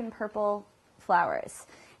little pink and purple flowers.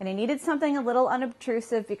 And I needed something a little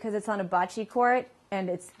unobtrusive because it's on a bocce court.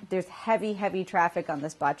 And there's heavy, heavy traffic on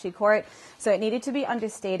this bocce court. So it needed to be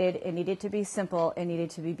understated, it needed to be simple, it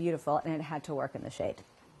needed to be beautiful, and it had to work in the shade.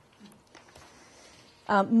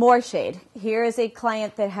 More shade. Here is a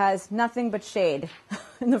client that has nothing but shade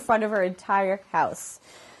in the front of her entire house.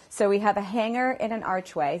 So we have a hanger and an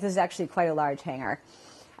archway. This is actually quite a large hanger.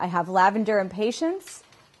 I have lavender impatiens.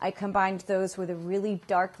 I combined those with a really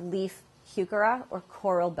dark leaf heuchera or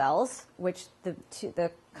coral bells, which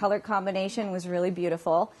the color combination was really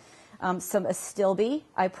beautiful. Some astilbe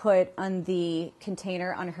I put on the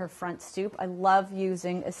container on her front stoop. I love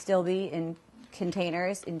using astilbe in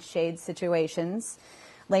containers in shade situations.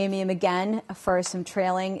 Lamium again for some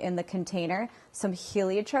trailing in the container. Some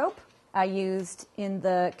heliotrope I used in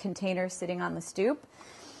the container sitting on the stoop.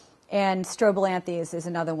 And strobilanthes is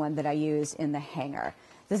another one that I use in the hanger.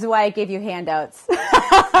 This is why I gave you handouts.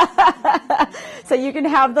 So you can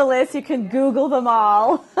have the list, you can Google them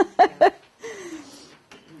all.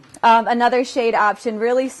 Another shade option,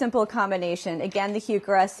 really simple combination. Again, the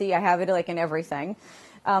heuchera. See, I have it like in everything.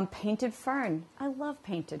 Painted fern. I love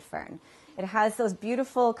painted fern. It has those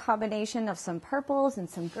beautiful combination of some purples and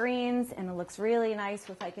some greens, and it looks really nice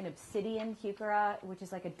with like an obsidian heuchera, which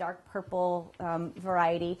is like a dark purple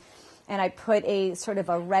variety. And I put a sort of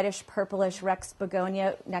a reddish purplish Rex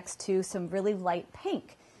begonia next to some really light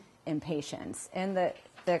pink impatiens. And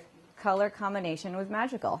the color combination was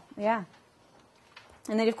magical. Yeah.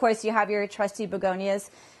 And then, of course, you have your trusty begonias.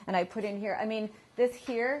 And I put in here, I mean, this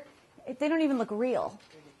here, they don't even look real.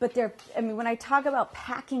 But they're, I mean, when I talk about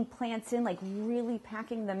packing plants in, like really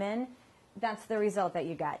packing them in, that's the result that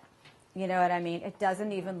you get. You know what I mean? It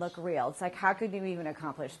doesn't even look real. It's like, how could you even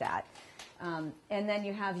accomplish that? And then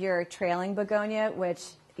you have your trailing begonia, which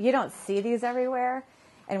you don't see these everywhere.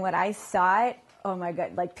 And when I saw it, oh my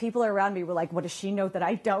God, like people around me were like, what does she know that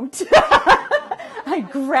I don't? I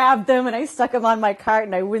grabbed them and I stuck them on my cart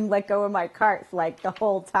and I wouldn't let go of my cart like the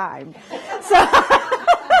whole time. So,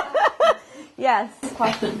 yes.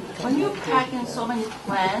 Question. When you're packing so many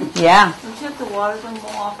plants, Yeah. don't you have to water them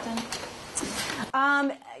more often?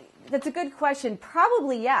 That's a good question.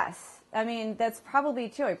 Probably yes. I mean, that's probably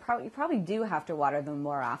true. You probably do have to water them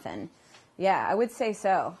more often. Yeah, I would say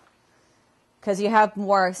so. Because you have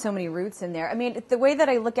so many roots in there. I mean, the way that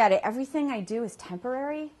I look at it, everything I do is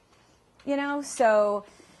temporary, you know? So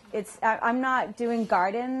I'm not doing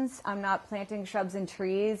gardens. I'm not planting shrubs and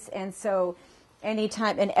trees. And so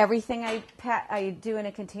anytime, and everything I do in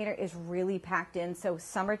a container is really packed in. So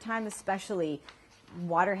summertime especially,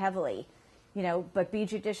 water heavily, you know, but be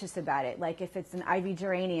judicious about it. Like if it's an ivy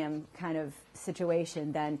geranium kind of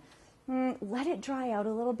situation, then let it dry out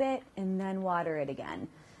a little bit and then water it again.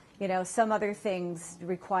 You know, some other things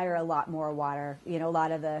require a lot more water. You know,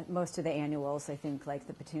 most of the annuals, I think, like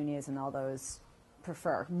the petunias and all those,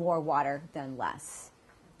 prefer more water than less.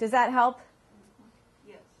 Does that help?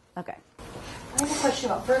 Yes. Okay. I have a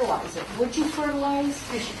question about fertilizer. Would you fertilize?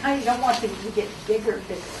 Because you kind of don't want them to get bigger.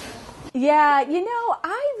 Yeah, you know,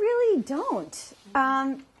 I really don't.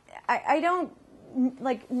 I don't,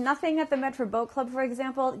 like, nothing at the Metro Boat Club, for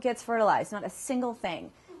example, gets fertilized. Not a single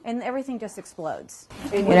thing. And everything just explodes.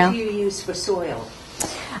 And what do you use for soil?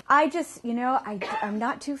 I just, you know, I'm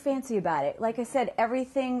not too fancy about it. Like I said,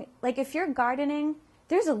 everything, like if you're gardening,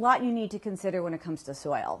 there's a lot you need to consider when it comes to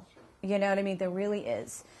soil. You know what I mean? There really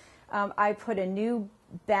is. I put a new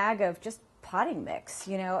bag of just potting mix,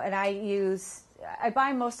 you know, and I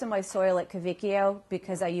buy most of my soil at Cavicchio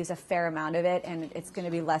because I use a fair amount of it and it's going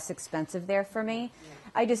to be less expensive there for me.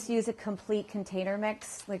 I just use a complete container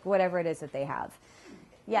mix, like whatever it is that they have.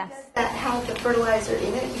 Yes. Does that have the fertilizer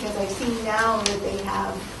in it? Because I've seen now that they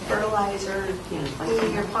have fertilizer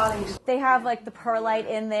in your potting. They have like the perlite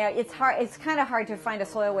in there. It's hard. It's kind of hard to find a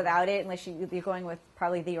soil without it, unless you're going with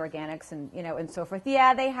probably the organics and and so forth.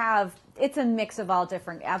 Yeah, they have. It's a mix of all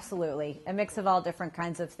different. Absolutely, a mix of all different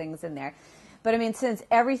kinds of things in there. But I mean, since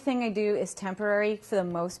everything I do is temporary for the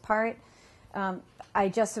most part, I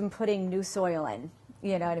just am putting new soil in.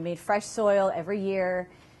 You know what I mean? Fresh soil every year.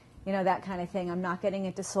 You know, that kind of thing. I'm not getting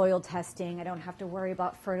into soil testing. I don't have to worry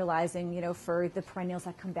about fertilizing, for the perennials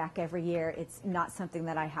that come back every year. It's not something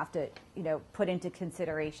that I have to, put into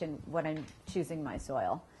consideration when I'm choosing my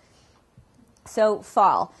soil. So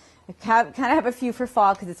fall. I kind of have a few for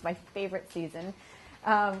fall because it's my favorite season.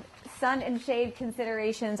 Sun and shade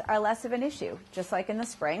considerations are less of an issue, just like in the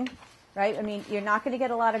spring, right? I mean, you're not going to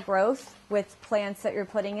get a lot of growth with plants that you're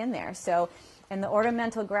putting in there. So, and the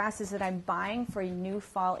ornamental grasses that I'm buying for a new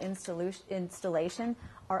fall installation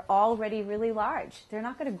are already really large. They're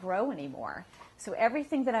not going to grow anymore. So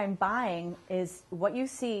everything that I'm buying is what you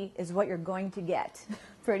see is what you're going to get,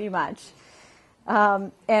 pretty much.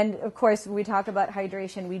 And of course, we talk about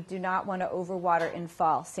hydration. We do not want to overwater in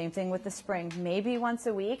fall. Same thing with the spring. Maybe once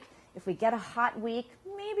a week. If we get a hot week,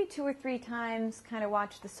 maybe 2 or 3 times, kind of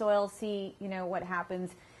watch the soil, see, what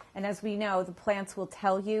happens. And as we know, the plants will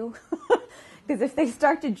tell you. Because if they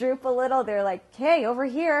start to droop a little, they're like, hey, over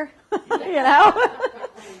here,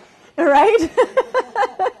 right?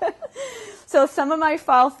 So some of my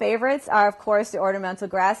fall favorites are, of course, the ornamental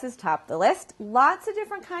grasses, top the list. Lots of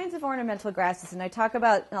different kinds of ornamental grasses, and I'll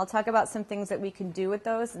talk about some things that we can do with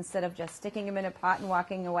those instead of just sticking them in a pot and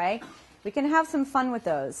walking away. We can have some fun with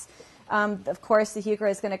those. Of course, the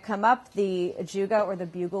heuchera is going to come up, the ajuga or the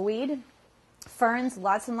bugleweed. Ferns,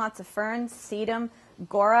 lots and lots of ferns, sedum.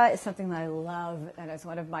 Gora is something that I love, and it's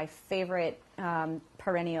one of my favorite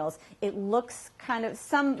perennials. It looks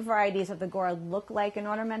some varieties of the Gora look like an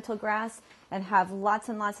ornamental grass and have lots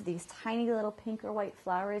and lots of these tiny little pink or white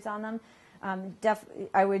flowers on them.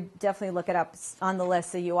 I would definitely look it up on the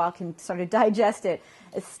list so you all can sort of digest it.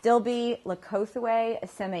 Stilby, Lacothaway, a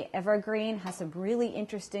semi-evergreen, has some really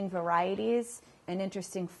interesting varieties and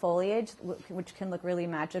interesting foliage, which can look really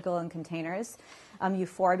magical in containers.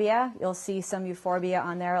 Euphorbia, you'll see some euphorbia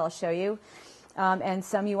on there, I'll show you. And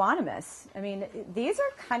some euonymus. I mean, these are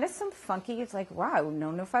kind of some funky, it's like, wow, I don't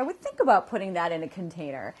know if I would think about putting that in a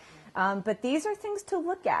container. But these are things to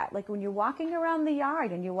look at. Like when you're walking around the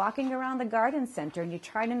yard and you're walking around the garden center and you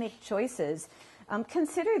try to make choices,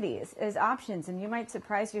 consider these as options, and you might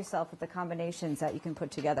surprise yourself with the combinations that you can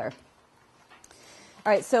put together.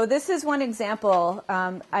 All right, so this is one example.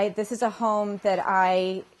 This is a home that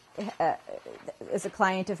is a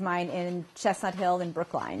client of mine in Chestnut Hill in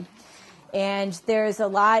Brookline. And there's a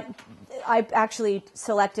lot, I actually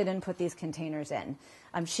selected and put these containers in.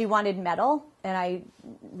 She wanted metal, and I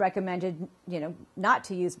recommended, not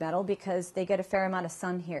to use metal because they get a fair amount of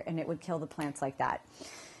sun here, and it would kill the plants like that.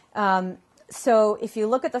 So if you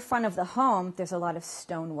look at the front of the home, there's a lot of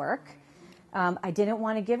stonework. I didn't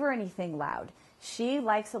want to give her anything loud. She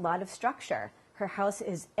likes a lot of structure. Her house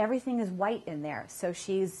everything is white in there, so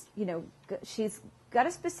she's got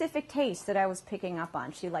a specific taste that I was picking up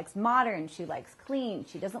on. She likes modern, she likes clean,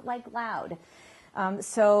 she doesn't like loud.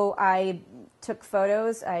 So I took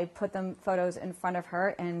photos, I put photos in front of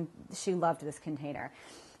her, and she loved this container.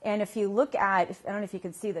 And if you look at, I don't know if you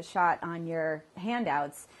can see the shot on your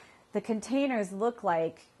handouts, the containers look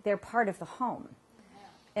like they're part of the home.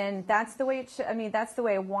 And that's the way it should, that's the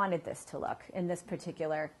way I wanted this to look in this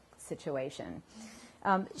particular situation.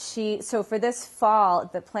 So for this fall,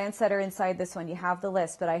 the plants that are inside this one, you have the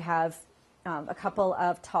list, but I have a couple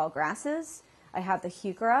of tall grasses. I have the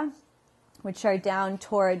heuchera, which are down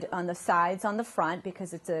toward on the sides on the front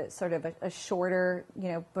because it's a sort of a shorter,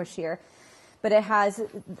 bush here. But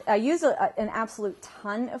I use an absolute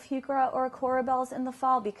ton of heuchera or corabells in the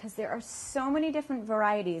fall because there are so many different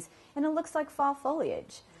varieties, and it looks like fall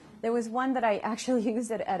foliage. There was one that I actually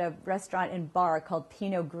used at a restaurant and bar called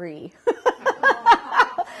Pinot Gris.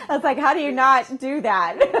 I was like, how do you not do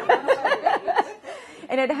that?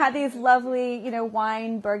 And it had these lovely,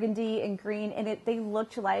 wine, burgundy, and green, and they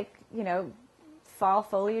looked like, fall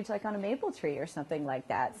foliage like on a maple tree or something like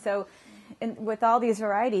that. So with all these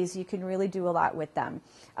varieties, you can really do a lot with them.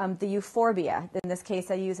 The euphorbia, in this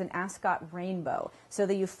case, I use an Ascot rainbow. So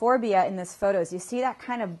the euphorbia in this photos, you see that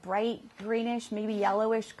kind of bright greenish, maybe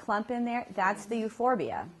yellowish clump in there? That's the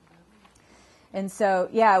euphorbia. And so,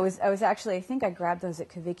 yeah, I was actually, I think I grabbed those at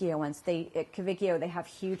Cavicchio once. At Cavicchio, they have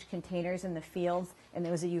huge containers in the fields, and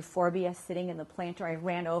there was a euphorbia sitting in the planter. I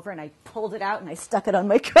ran over and I pulled it out and I stuck it on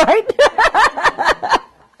my cart.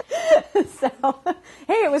 So,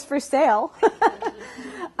 hey, it was for sale.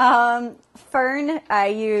 Fern, I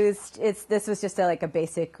used, this was just like a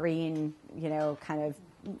basic green, kind of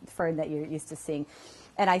fern that you're used to seeing.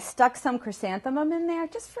 And I stuck some chrysanthemum in there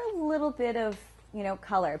just for a little bit of,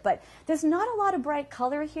 color. But there's not a lot of bright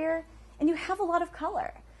color here, and you have a lot of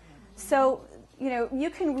color. So, you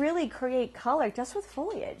can really create color just with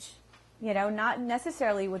foliage, not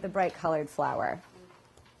necessarily with a bright colored flower.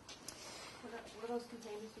 What are those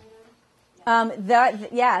containers made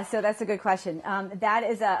of? So that's a good question. That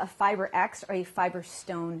is a Fiber X or a Fiber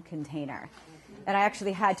Stone container. And I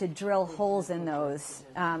actually had to drill holes in those,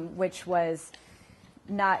 which was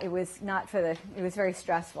it was very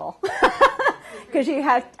stressful. Because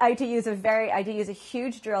I had to use a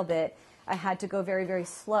huge drill bit. I had to go very, very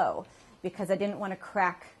slow because I didn't want to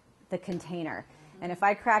crack the container. And if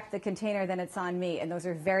I cracked the container, then it's on me. And those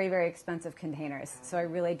are very, very expensive containers. So I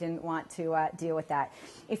really didn't want to deal with that.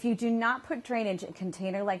 If you do not put drainage in a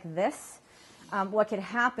container like this, what can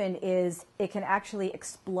happen is it can actually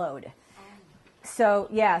explode. So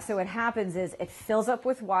what happens is it fills up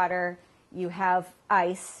with water. You have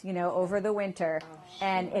ice, over the winter,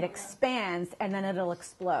 and it expands, and then it'll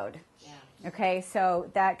explode. Okay, so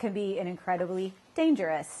that can be an incredibly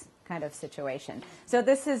dangerous kind of situation. So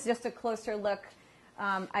this is just a closer look.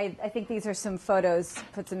 I think these are some photos,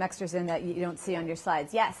 put some extras in that you don't see on your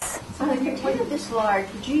slides. Yes? So in a container this large,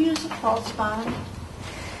 would you use a false bond?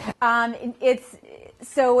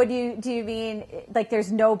 So what do you mean, like there's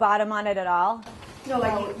no bottom on it at all? No,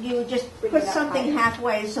 like you would just put something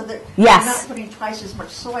halfway so that Yes. you're not putting twice as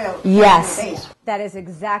much soil Yes, on your base. that is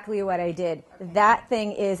exactly what I did. That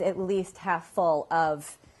thing is at least half full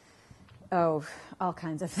of, all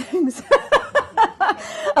kinds of things.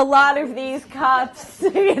 A lot of these cups,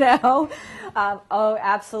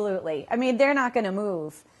 absolutely. I mean, they're not going to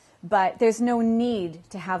move, but there's no need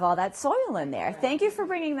to have all that soil in there. Thank you for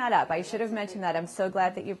bringing that up. I should have mentioned that. I'm so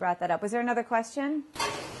glad that you brought that up. Was there another question?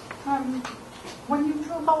 when you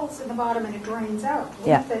drill holes in the bottom and it drains out,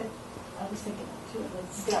 Yeah. wouldn't that, I was thinking too,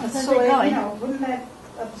 Yeah, the that's soil, right. you know, wouldn't that,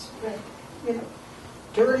 you know,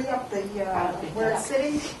 dirty up the, where it's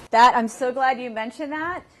sitting? That, I'm so glad you mentioned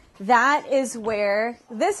that. That is where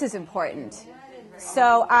this is important.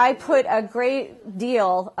 So I put a great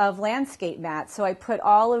deal of landscape mats. So I put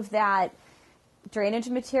all of that drainage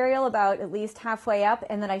material about at least halfway up,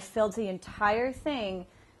 and then I filled the entire thing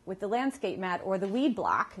with the landscape mat, or the weed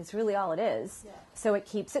block is really all it is. Yeah. So it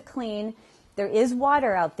keeps it clean. There is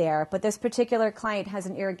water out there, but this particular client has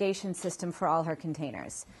an irrigation system for all her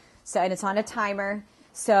containers. So, and it's on a timer,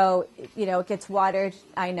 so, you know, it gets watered.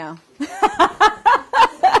 I know.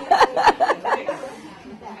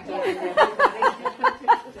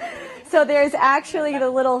 So there's actually the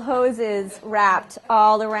little hoses wrapped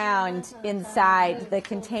all around inside the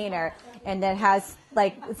container, and it has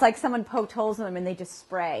it's like someone poked holes in them and they just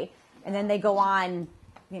spray, and then they go on,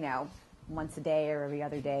 you know, once a day or every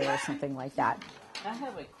other day or something like that. I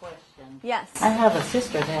have a question. Yes. I have a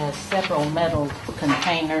sister that has several metal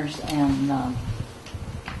containers, and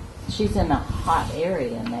she's in a hot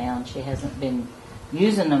area now, and she hasn't been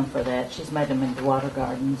using them for that. She's made them into water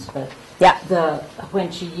gardens, but Yeah. when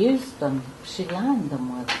she used them, she lined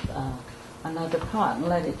them with another pot and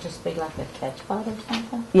let it just be like a catch pot or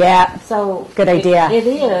something. Yeah. So Good idea. It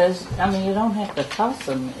is. I mean, you don't have to toss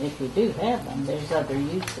them if you do have them. There's other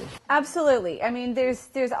uses. Absolutely. I mean,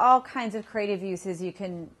 there's all kinds of creative uses you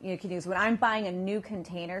can use. When I'm buying a new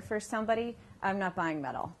container for somebody, I'm not buying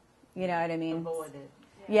metal. You know what I mean? Avoid it.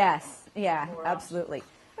 Yes. Yeah. Absolutely.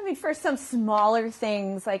 I mean, for some smaller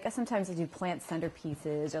things, like sometimes I do plant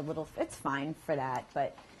centerpieces or little. It's fine for that,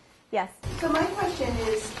 but yes. So my question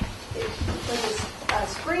is, does a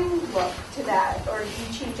spring look to that, or do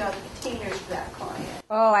you change out the containers for that client?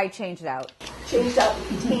 Oh, I changed out Changed out the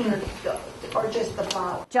container, or just the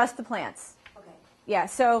flower? just the plants. Okay. Yeah.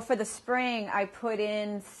 So for the spring, I put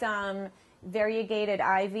in some variegated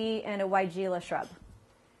ivy and a Weigela shrub,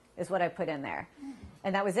 is what I put in there,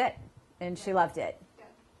 and that was it. And she loved it.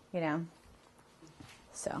 You know,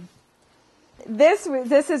 so this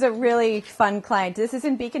is a really fun client. This is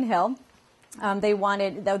in Beacon Hill. There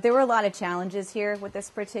were a lot of challenges here with this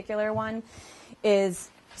particular one. There's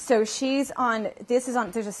a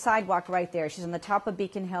sidewalk right there. She's on the top of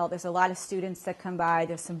Beacon Hill. There's a lot of students that come by.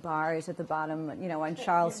 There's some bars at the bottom, you know, on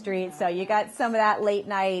Charles Street. So you got some of that late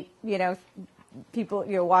night, you know, people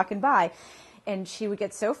walking by. And she would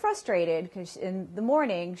get so frustrated because in the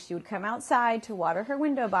morning she would come outside to water her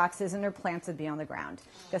window boxes and her plants would be on the ground.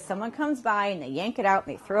 Because someone comes by and they yank it out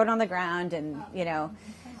and they throw it on the ground and, you know,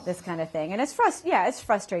 this kind of thing. And it's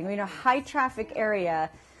frustrating. You know, high traffic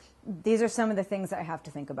area, these are some of the things that I have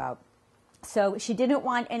to think about. So she didn't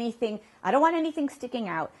want anything. I don't want anything sticking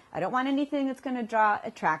out. I don't want anything that's going to draw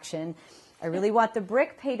attraction. I really want the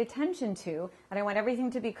brick paid attention to, and I want everything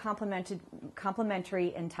to be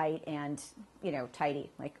complementary and tight and, you know, tidy.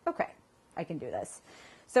 Like, okay, I can do this.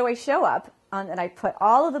 So I show up, and I put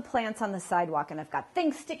all of the plants on the sidewalk, and I've got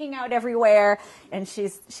things sticking out everywhere. And she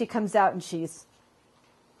comes out, and she's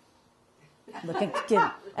looking,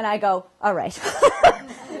 and I go, all right.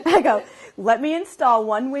 I go, let me install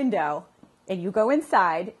one window, and you go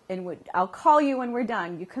inside, and I'll call you when we're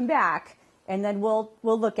done. You come back. And then we'll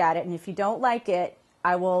look at it, and if you don't like it,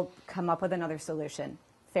 I will come up with another solution.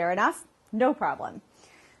 Fair enough? No problem.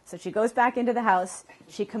 So she goes back into the house.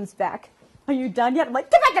 She comes back. Are you done yet? I'm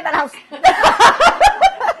like, get back in that house.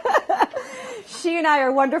 She and I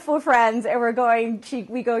are wonderful friends, and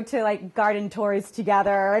we go to like garden tours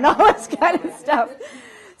together and all this kind of stuff.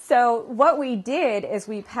 So what we did is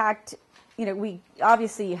we packed, you know, we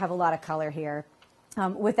obviously have a lot of color here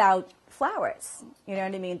without flowers. You know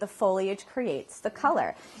what I mean? The foliage creates the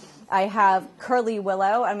color. I have curly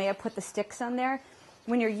willow. I may have put the sticks on there.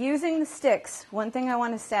 When you're using the sticks, one thing I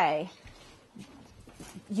want to say,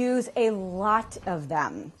 use a lot of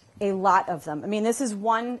them. A lot of them. I mean, this is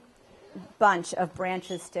one bunch of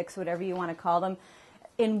branches, sticks, whatever you want to call them.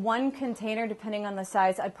 In one container, depending on the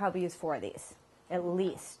size, I'd probably use 4 of these, at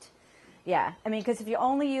least. Yeah. I mean, because if you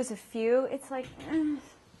only use a few, it's like,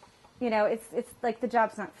 you know, it's like the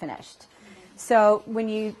job's not finished. So when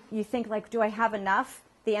you think like, do I have enough?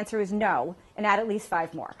 The answer is no, and add at least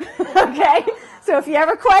 5 more. Okay? So if you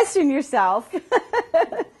ever question yourself,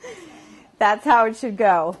 that's how it should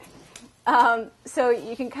go. So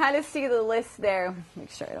you can kind of see the list there.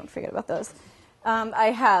 Make sure I don't forget about those.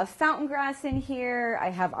 I have fountain grass in here. I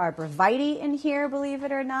have arborvitae in here, believe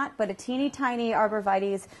it or not, but a teeny tiny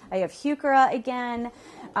arborvitaes. I have heuchera again.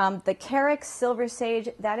 The carex silver sage,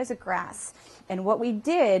 that is a grass. And what we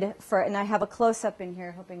did and I have a close-up in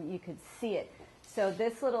here, hoping you could see it. So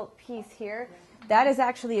this little piece here, That is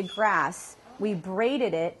actually a grass. We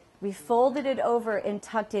braided it, we folded it over and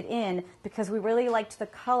tucked it in because we really liked the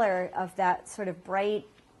color of that sort of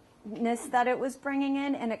brightness that it was bringing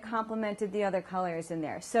in, and it complemented the other colors in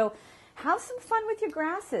there. So have some fun with your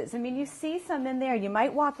grasses. I mean, you see some in there, you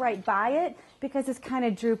might walk right by it because it's kind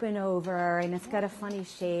of drooping over and it's got a funny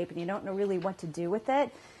shape and you don't know really what to do with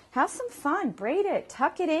it. Have some fun, braid it,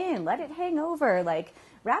 tuck it in, let it hang over, like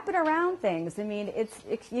wrap it around things. I mean,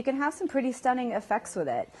 you can have some pretty stunning effects with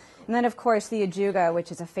it. And then, of course, the ajuga,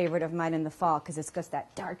 which is a favorite of mine in the fall because it's got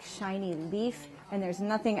that dark, shiny leaf, and there's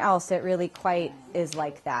nothing else that really quite is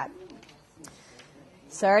like that.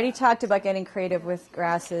 So I already talked about getting creative with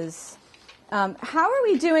grasses. How are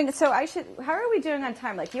we doing? How are we doing on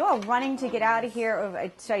time? Like, you all running to get out of here?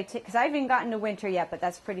 Or should I because I haven't gotten to winter yet, but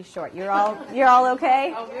that's pretty short. You're all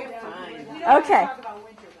okay? Oh, we're fine. Okay.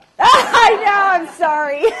 I know. I'm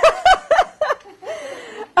sorry.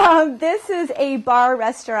 This is a bar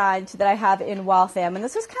restaurant that I have in Waltham, and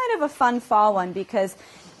this was kind of a fun fall one because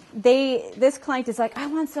this client is like, I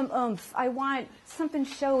want some oomph. I want something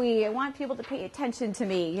showy. I want people to pay attention to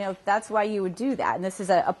me. You know, that's why you would do that. And this is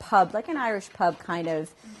a pub, like an Irish pub kind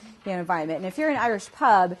of environment. And if you're an Irish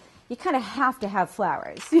pub, you kind of have to have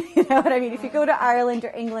flowers. You know what I mean? If you go to Ireland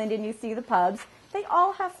or England and you see the pubs, they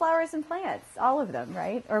all have flowers and plants, all of them,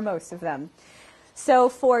 right? Or most of them. So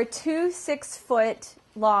for 2 6-foot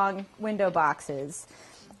long window boxes,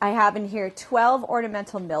 I have in here 12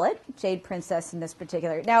 ornamental millet, Jade Princess in this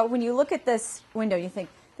particular. Now, when you look at this window, you think,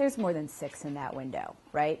 there's more than 6 in that window,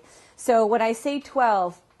 right? So when I say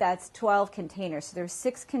 12, that's 12 containers. So there's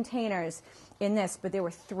 6 containers in this, but there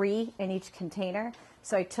were 3 in each container.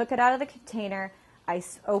 So I took it out of the container, I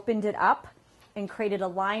opened it up, and created a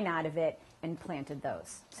line out of it, and planted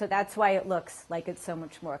those. So that's why it looks like it's so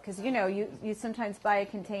much more. Because, you know, you sometimes buy a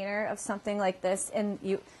container of something like this, and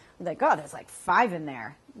you're like, oh, there's like 5 in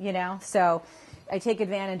there, you know? So I take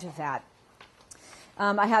advantage of that.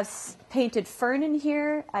 I have painted fern in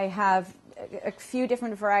here. I have a few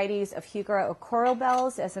different varieties of heuchera or coral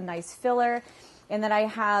bells as a nice filler. And then I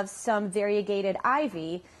have some variegated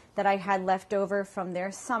ivy that I had left over from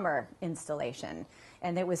their summer installation.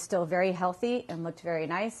 And it was still very healthy and looked very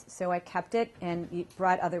nice, so I kept it and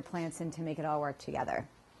brought other plants in to make it all work together.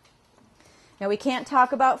 Now, we can't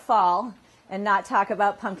talk about fall and not talk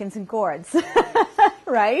about pumpkins and gourds,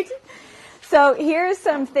 right? So here's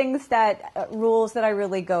some things rules that I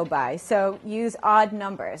really go by. So use odd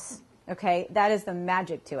numbers, okay? That is the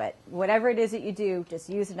magic to it. Whatever it is that you do, just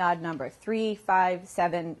use an odd number, 3, 5,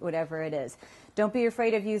 7, whatever it is. Don't be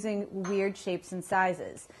afraid of using weird shapes and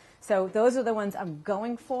sizes. So those are the ones I'm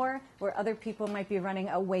going for, where other people might be running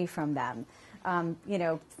away from them. You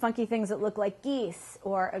know, funky things that look like geese,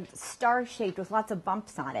 or a star-shaped with lots of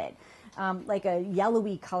bumps on it, like a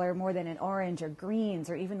yellowy color more than an orange or greens,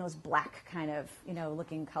 or even those black kind of,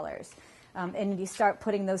 looking colors. And you start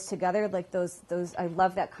putting those together, like those. I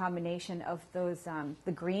love that combination of those,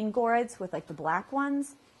 the green gourds with like the black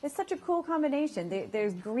ones. It's such a cool combination.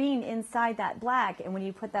 There's green inside that black, and when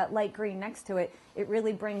you put that light green next to it, it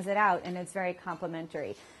really brings it out, and it's very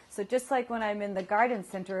complementary. So just like when I'm in the garden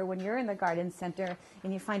center, or when you're in the garden center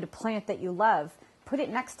and you find a plant that you love, put it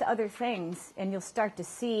next to other things, and you'll start to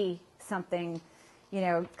see something,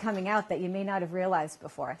 coming out that you may not have realized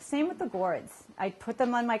before. Same with the gourds. I put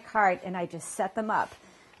them on my cart, and I just set them up.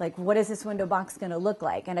 Like, what is this window box going to look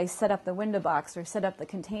like? And I set up the window box or set up the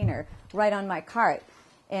container right on my cart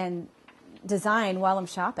and design while I'm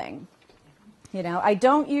shopping. I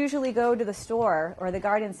don't usually go to the store or the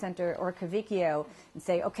garden center or Cavicchio and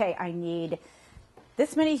say, okay, I need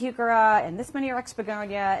this many heuchera and this many Rex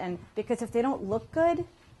begonia, and because if they don't look good,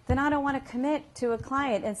 then I don't want to commit to a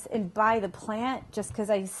client and buy the plant just because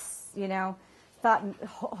I, thought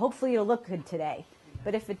hopefully it'll look good today.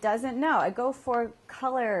 But if it doesn't, no, I go for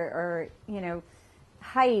color or,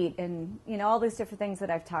 height and, all these different things that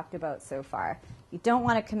I've talked about so far. You don't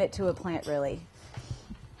want to commit to a plant, really,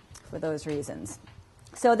 for those reasons.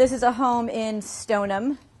 So this is a home in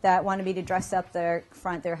Stoneham that wanted me to dress up their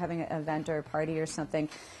front. They're having an event or a party or something.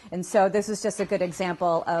 And so this is just a good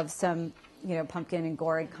example of some, pumpkin and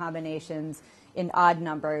gourd combinations in odd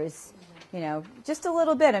numbers. Just a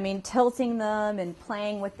little bit. I mean, tilting them and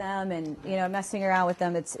playing with them and, messing around with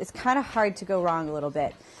them. It's kind of hard to go wrong a little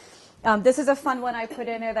bit. This is a fun one I put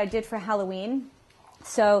in there that I did for Halloween.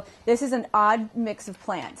 So this is an odd mix of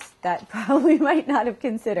plants that probably might not have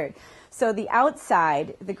considered. So the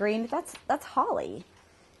outside, the green, that's holly.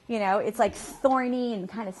 It's like thorny and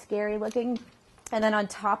kind of scary looking. And then on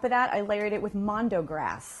top of that, I layered it with mondo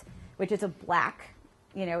grass, which is a black,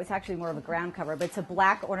 it's actually more of a ground cover, but it's a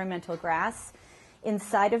black ornamental grass.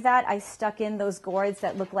 Inside of that, I stuck in those gourds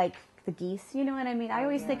that look like the geese, you know what I mean? I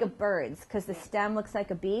always think of birds because the stem looks like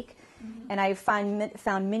a beak, and I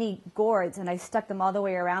found mini gourds, and I stuck them all the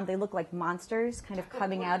way around. They look like monsters kind of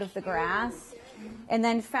coming out of the grass. And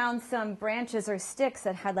then found some branches or sticks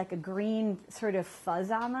that had like a green sort of fuzz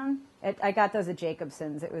on them. I got those at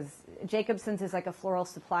Jacobson's. Jacobson's is like a floral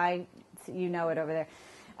supply, you know it over there.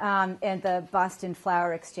 And the Boston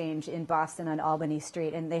Flower Exchange in Boston on Albany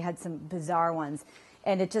Street, and they had some bizarre ones.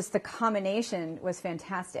 And the combination was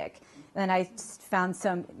fantastic. And I found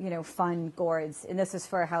some, fun gourds. And this is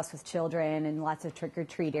for a house with children and lots of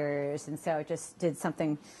trick-or-treaters. And so I just did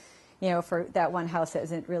something, for that one house that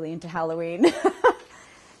isn't really into Halloween.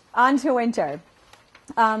 On to winter.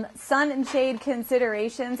 Sun and shade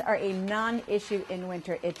considerations are a non-issue in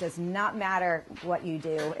winter. It does not matter what you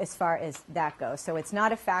do as far as that goes. So it's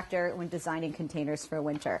not a factor when designing containers for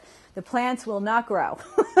winter. The plants will not grow.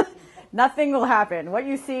 Nothing will happen. What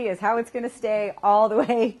you see is how it's going to stay all the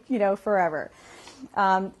way, forever.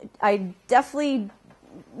 I definitely,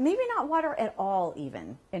 maybe not water at all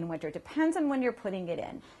even in winter. Depends on when you're putting it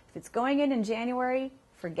in. If it's going in January,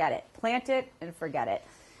 forget it. Plant it and forget it.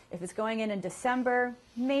 If it's going in December,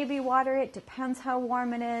 maybe water it. Depends how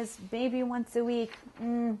warm it is. Maybe once a week,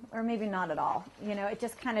 or maybe not at all. It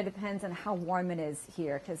just kind of depends on how warm it is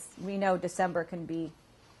here, because we know December can be,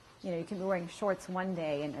 you can be wearing shorts one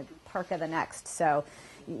day and a parka the next. So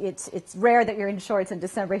it's rare that you're in shorts in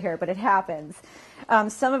December here, but it happens.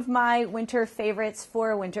 Some of my winter favorites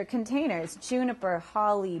for winter containers: juniper,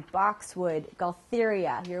 holly, boxwood,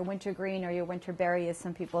 gaultheria, your winter green or your winter berry, as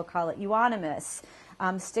some people call it, euonymus.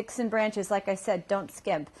 Sticks and branches, like I said, don't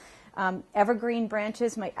skimp. Evergreen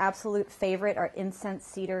branches, my absolute favorite are incense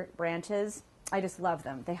cedar branches. I just love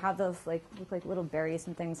them. They have those look like little berries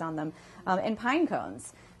and things on them. And pine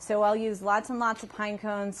cones. So I'll use lots and lots of pine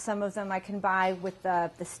cones. Some of them I can buy with the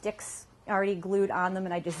sticks already glued on them,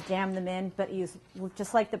 and I just jam them in. But use,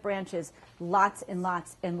 just like the branches, lots and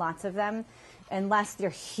lots and lots of them, unless they're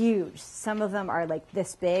huge. Some of them are like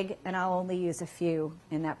this big, and I'll only use a few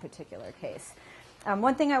in that particular case.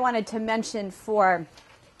 One thing I wanted to mention for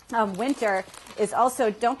winter is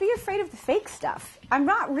also don't be afraid of the fake stuff. I'm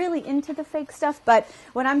not really into the fake stuff, but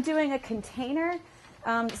when I'm doing a container,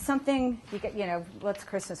 something, what's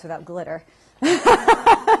Christmas without glitter?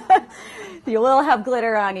 You will have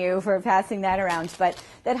glitter on you for passing that around, but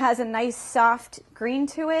that has a nice soft green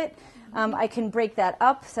to it. I can break that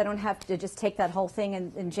up so I don't have to just take that whole thing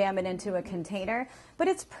and jam it into a container. But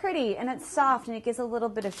it's pretty and it's soft and it gives a little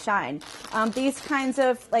bit of shine. These kinds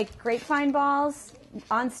of like grapevine balls,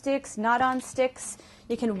 on sticks, not on sticks,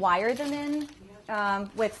 you can wire them in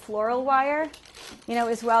with floral wire.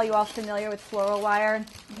 As well, you all familiar with floral wire?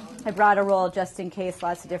 I brought a roll just in case,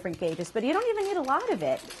 lots of different gauges. But you don't even need a lot of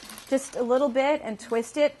it. Just a little bit and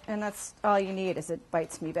twist it, and that's all you need as it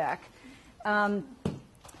bites me back.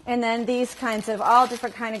 And then these kinds of all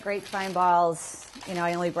different kind of grapevine balls.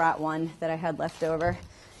 I only brought one that I had left over.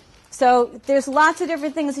 So there's lots of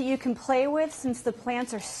different things that you can play with since the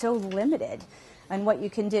plants are so limited on what you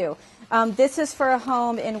can do. This is for a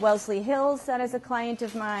home in Wellesley Hills. That is a client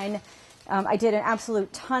of mine. I did an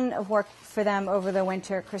absolute ton of work for them over the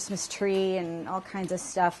winter, Christmas tree and all kinds of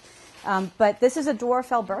stuff. But this is a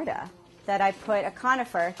dwarf Alberta that I put, a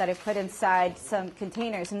conifer that I put inside some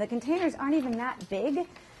containers. And the containers aren't even that big,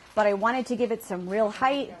 but I wanted to give it some real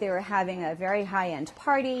height. They were having a very high-end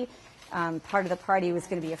party. Part of the party was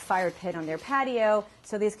going to be a fire pit on their patio,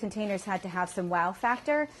 so these containers had to have some wow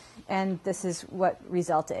factor, and this is what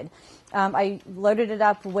resulted. I loaded it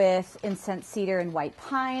up with incense cedar and white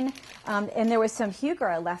pine, and there was some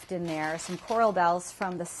heuchera left in there, some coral bells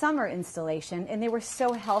from the summer installation, and they were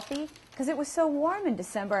so healthy because it was so warm in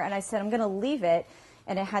December, and I said, I'm going to leave it,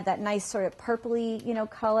 and it had that nice sort of purpley,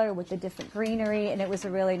 color with the different greenery, and it was a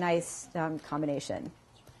really nice combination.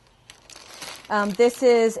 This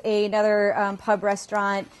is another pub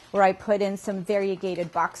restaurant where I put in some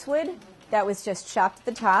variegated boxwood that was just chopped at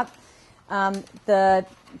the top.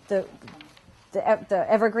 The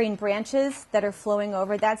evergreen branches that are flowing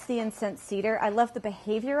over, that's the incense cedar. I love the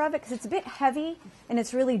behavior of it because it's a bit heavy and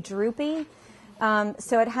it's really droopy.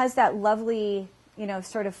 So it has that lovely,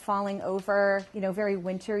 sort of falling over, very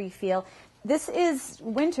wintry feel. This is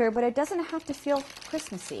winter, but it doesn't have to feel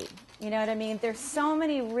Christmassy. You know what I mean? There's so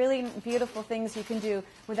many really beautiful things you can do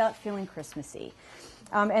without feeling Christmassy.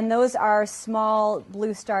 And those are small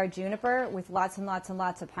blue star juniper with lots and lots and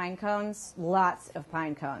lots of pine cones. Lots of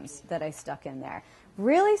pine cones that I stuck in there.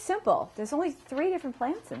 Really simple. There's only 3 different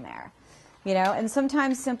plants in there. And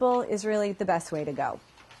sometimes simple is really the best way to go.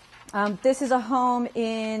 This is a home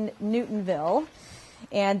in Newtonville.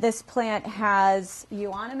 And this plant has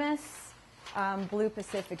euonymus, blue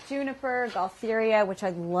Pacific juniper, gaultheria, which I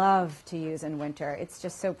love to use in winter. It's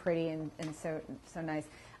just so pretty and so nice.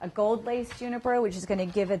 A gold lace juniper, which is going to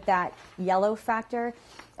give it that yellow factor.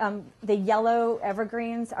 The yellow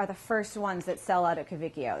evergreens are the first ones that sell out at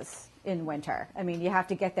Cavicchio's in winter. I mean, you have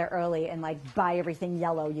to get there early and like buy everything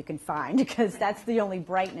yellow you can find because that's the only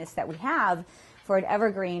brightness that we have for an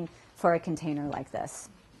evergreen for a container like this.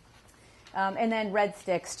 And then red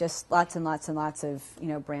sticks, just lots and lots and lots of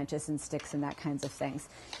branches and sticks and that kinds of things.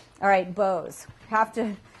 All right, bows.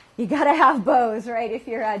 You got to have bows, right? If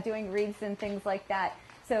you're doing wreaths and things like that.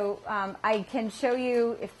 So I can show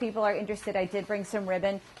you, if people are interested, I did bring some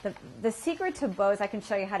ribbon. The secret to bows, I can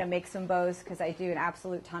show you how to make some bows because I do an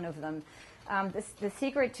absolute ton of them. The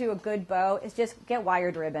secret to a good bow is just get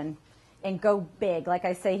wired ribbon and go big. Like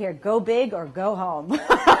I say here, go big or go home.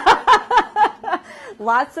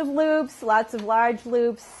 Lots of loops, lots of large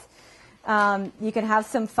loops. You can have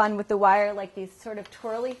some fun with the wire, like these sort of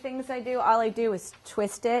twirly things I do. All I do is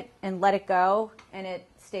twist it and let it go, and it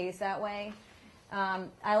stays that way.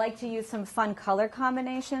 I like to use some fun color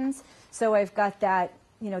combinations. So I've got that,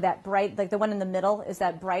 that bright, like the one in the middle is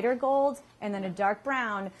that brighter gold, and then a dark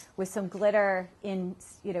brown with some glitter in,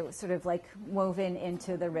 sort of like woven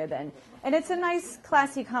into the ribbon. And it's a nice,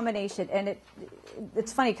 classy combination. And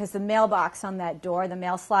it's funny because the mailbox on that door, the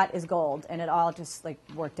mail slot is gold, and it all just like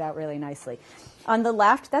worked out really nicely. On the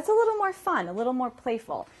left, that's a little more fun, a little more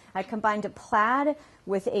playful. I combined a plaid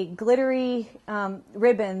with a glittery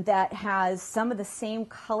ribbon that has some of the same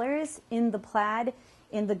colors in the plaid,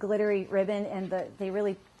 in the glittery ribbon, and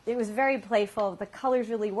it was very playful. The colors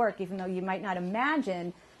really work, even though you might not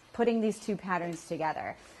imagine putting these two patterns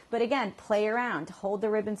together. But again, play around, hold the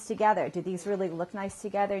ribbons together. Do these really look nice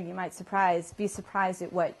together? And you might be surprised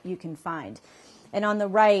at what you can find. And on the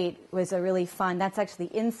right was a really fun, that's actually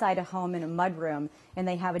inside a home in a mudroom, and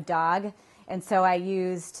they have a dog. And so I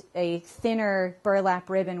used a thinner burlap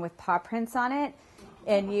ribbon with paw prints on it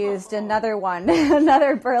and used another one,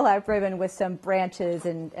 another burlap ribbon with some branches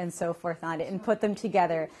and so forth on it and put them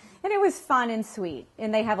together. And it was fun and sweet.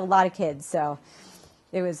 And they have a lot of kids, so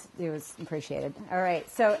it was appreciated. All right,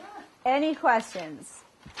 so any questions?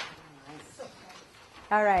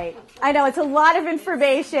 All right. I know, it's a lot of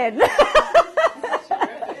information.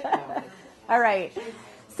 All right.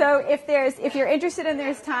 So if you're interested and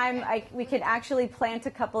there's time, we could actually plant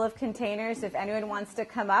a couple of containers if anyone wants to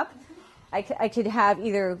come up. I could have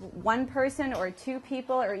either one person or two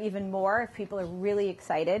people or even more if people are really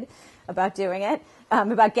excited about doing it,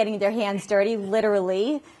 about getting their hands dirty,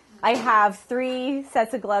 literally. I have 3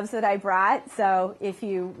 sets of gloves that I brought, so if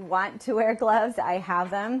you want to wear gloves, I have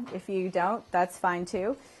them. If you don't, that's fine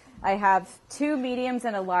too. I have 2 mediums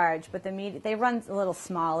and a large, but they run a little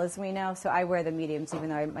small, as we know, so I wear the mediums, even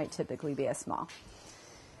though I might typically be a small.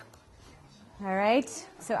 All right,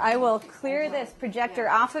 so I will clear this projector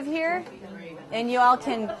off of here, and you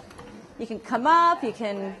can come up, you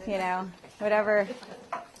can, whatever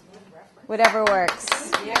works.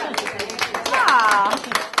 Ah,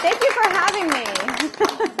 thank you for having me.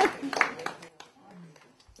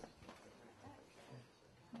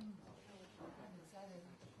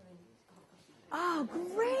 Oh,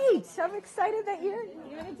 great! I'm excited that you're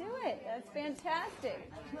going to do it. That's fantastic.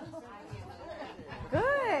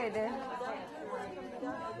 Good.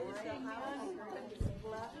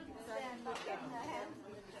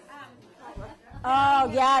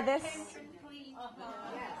 Oh, yeah, this...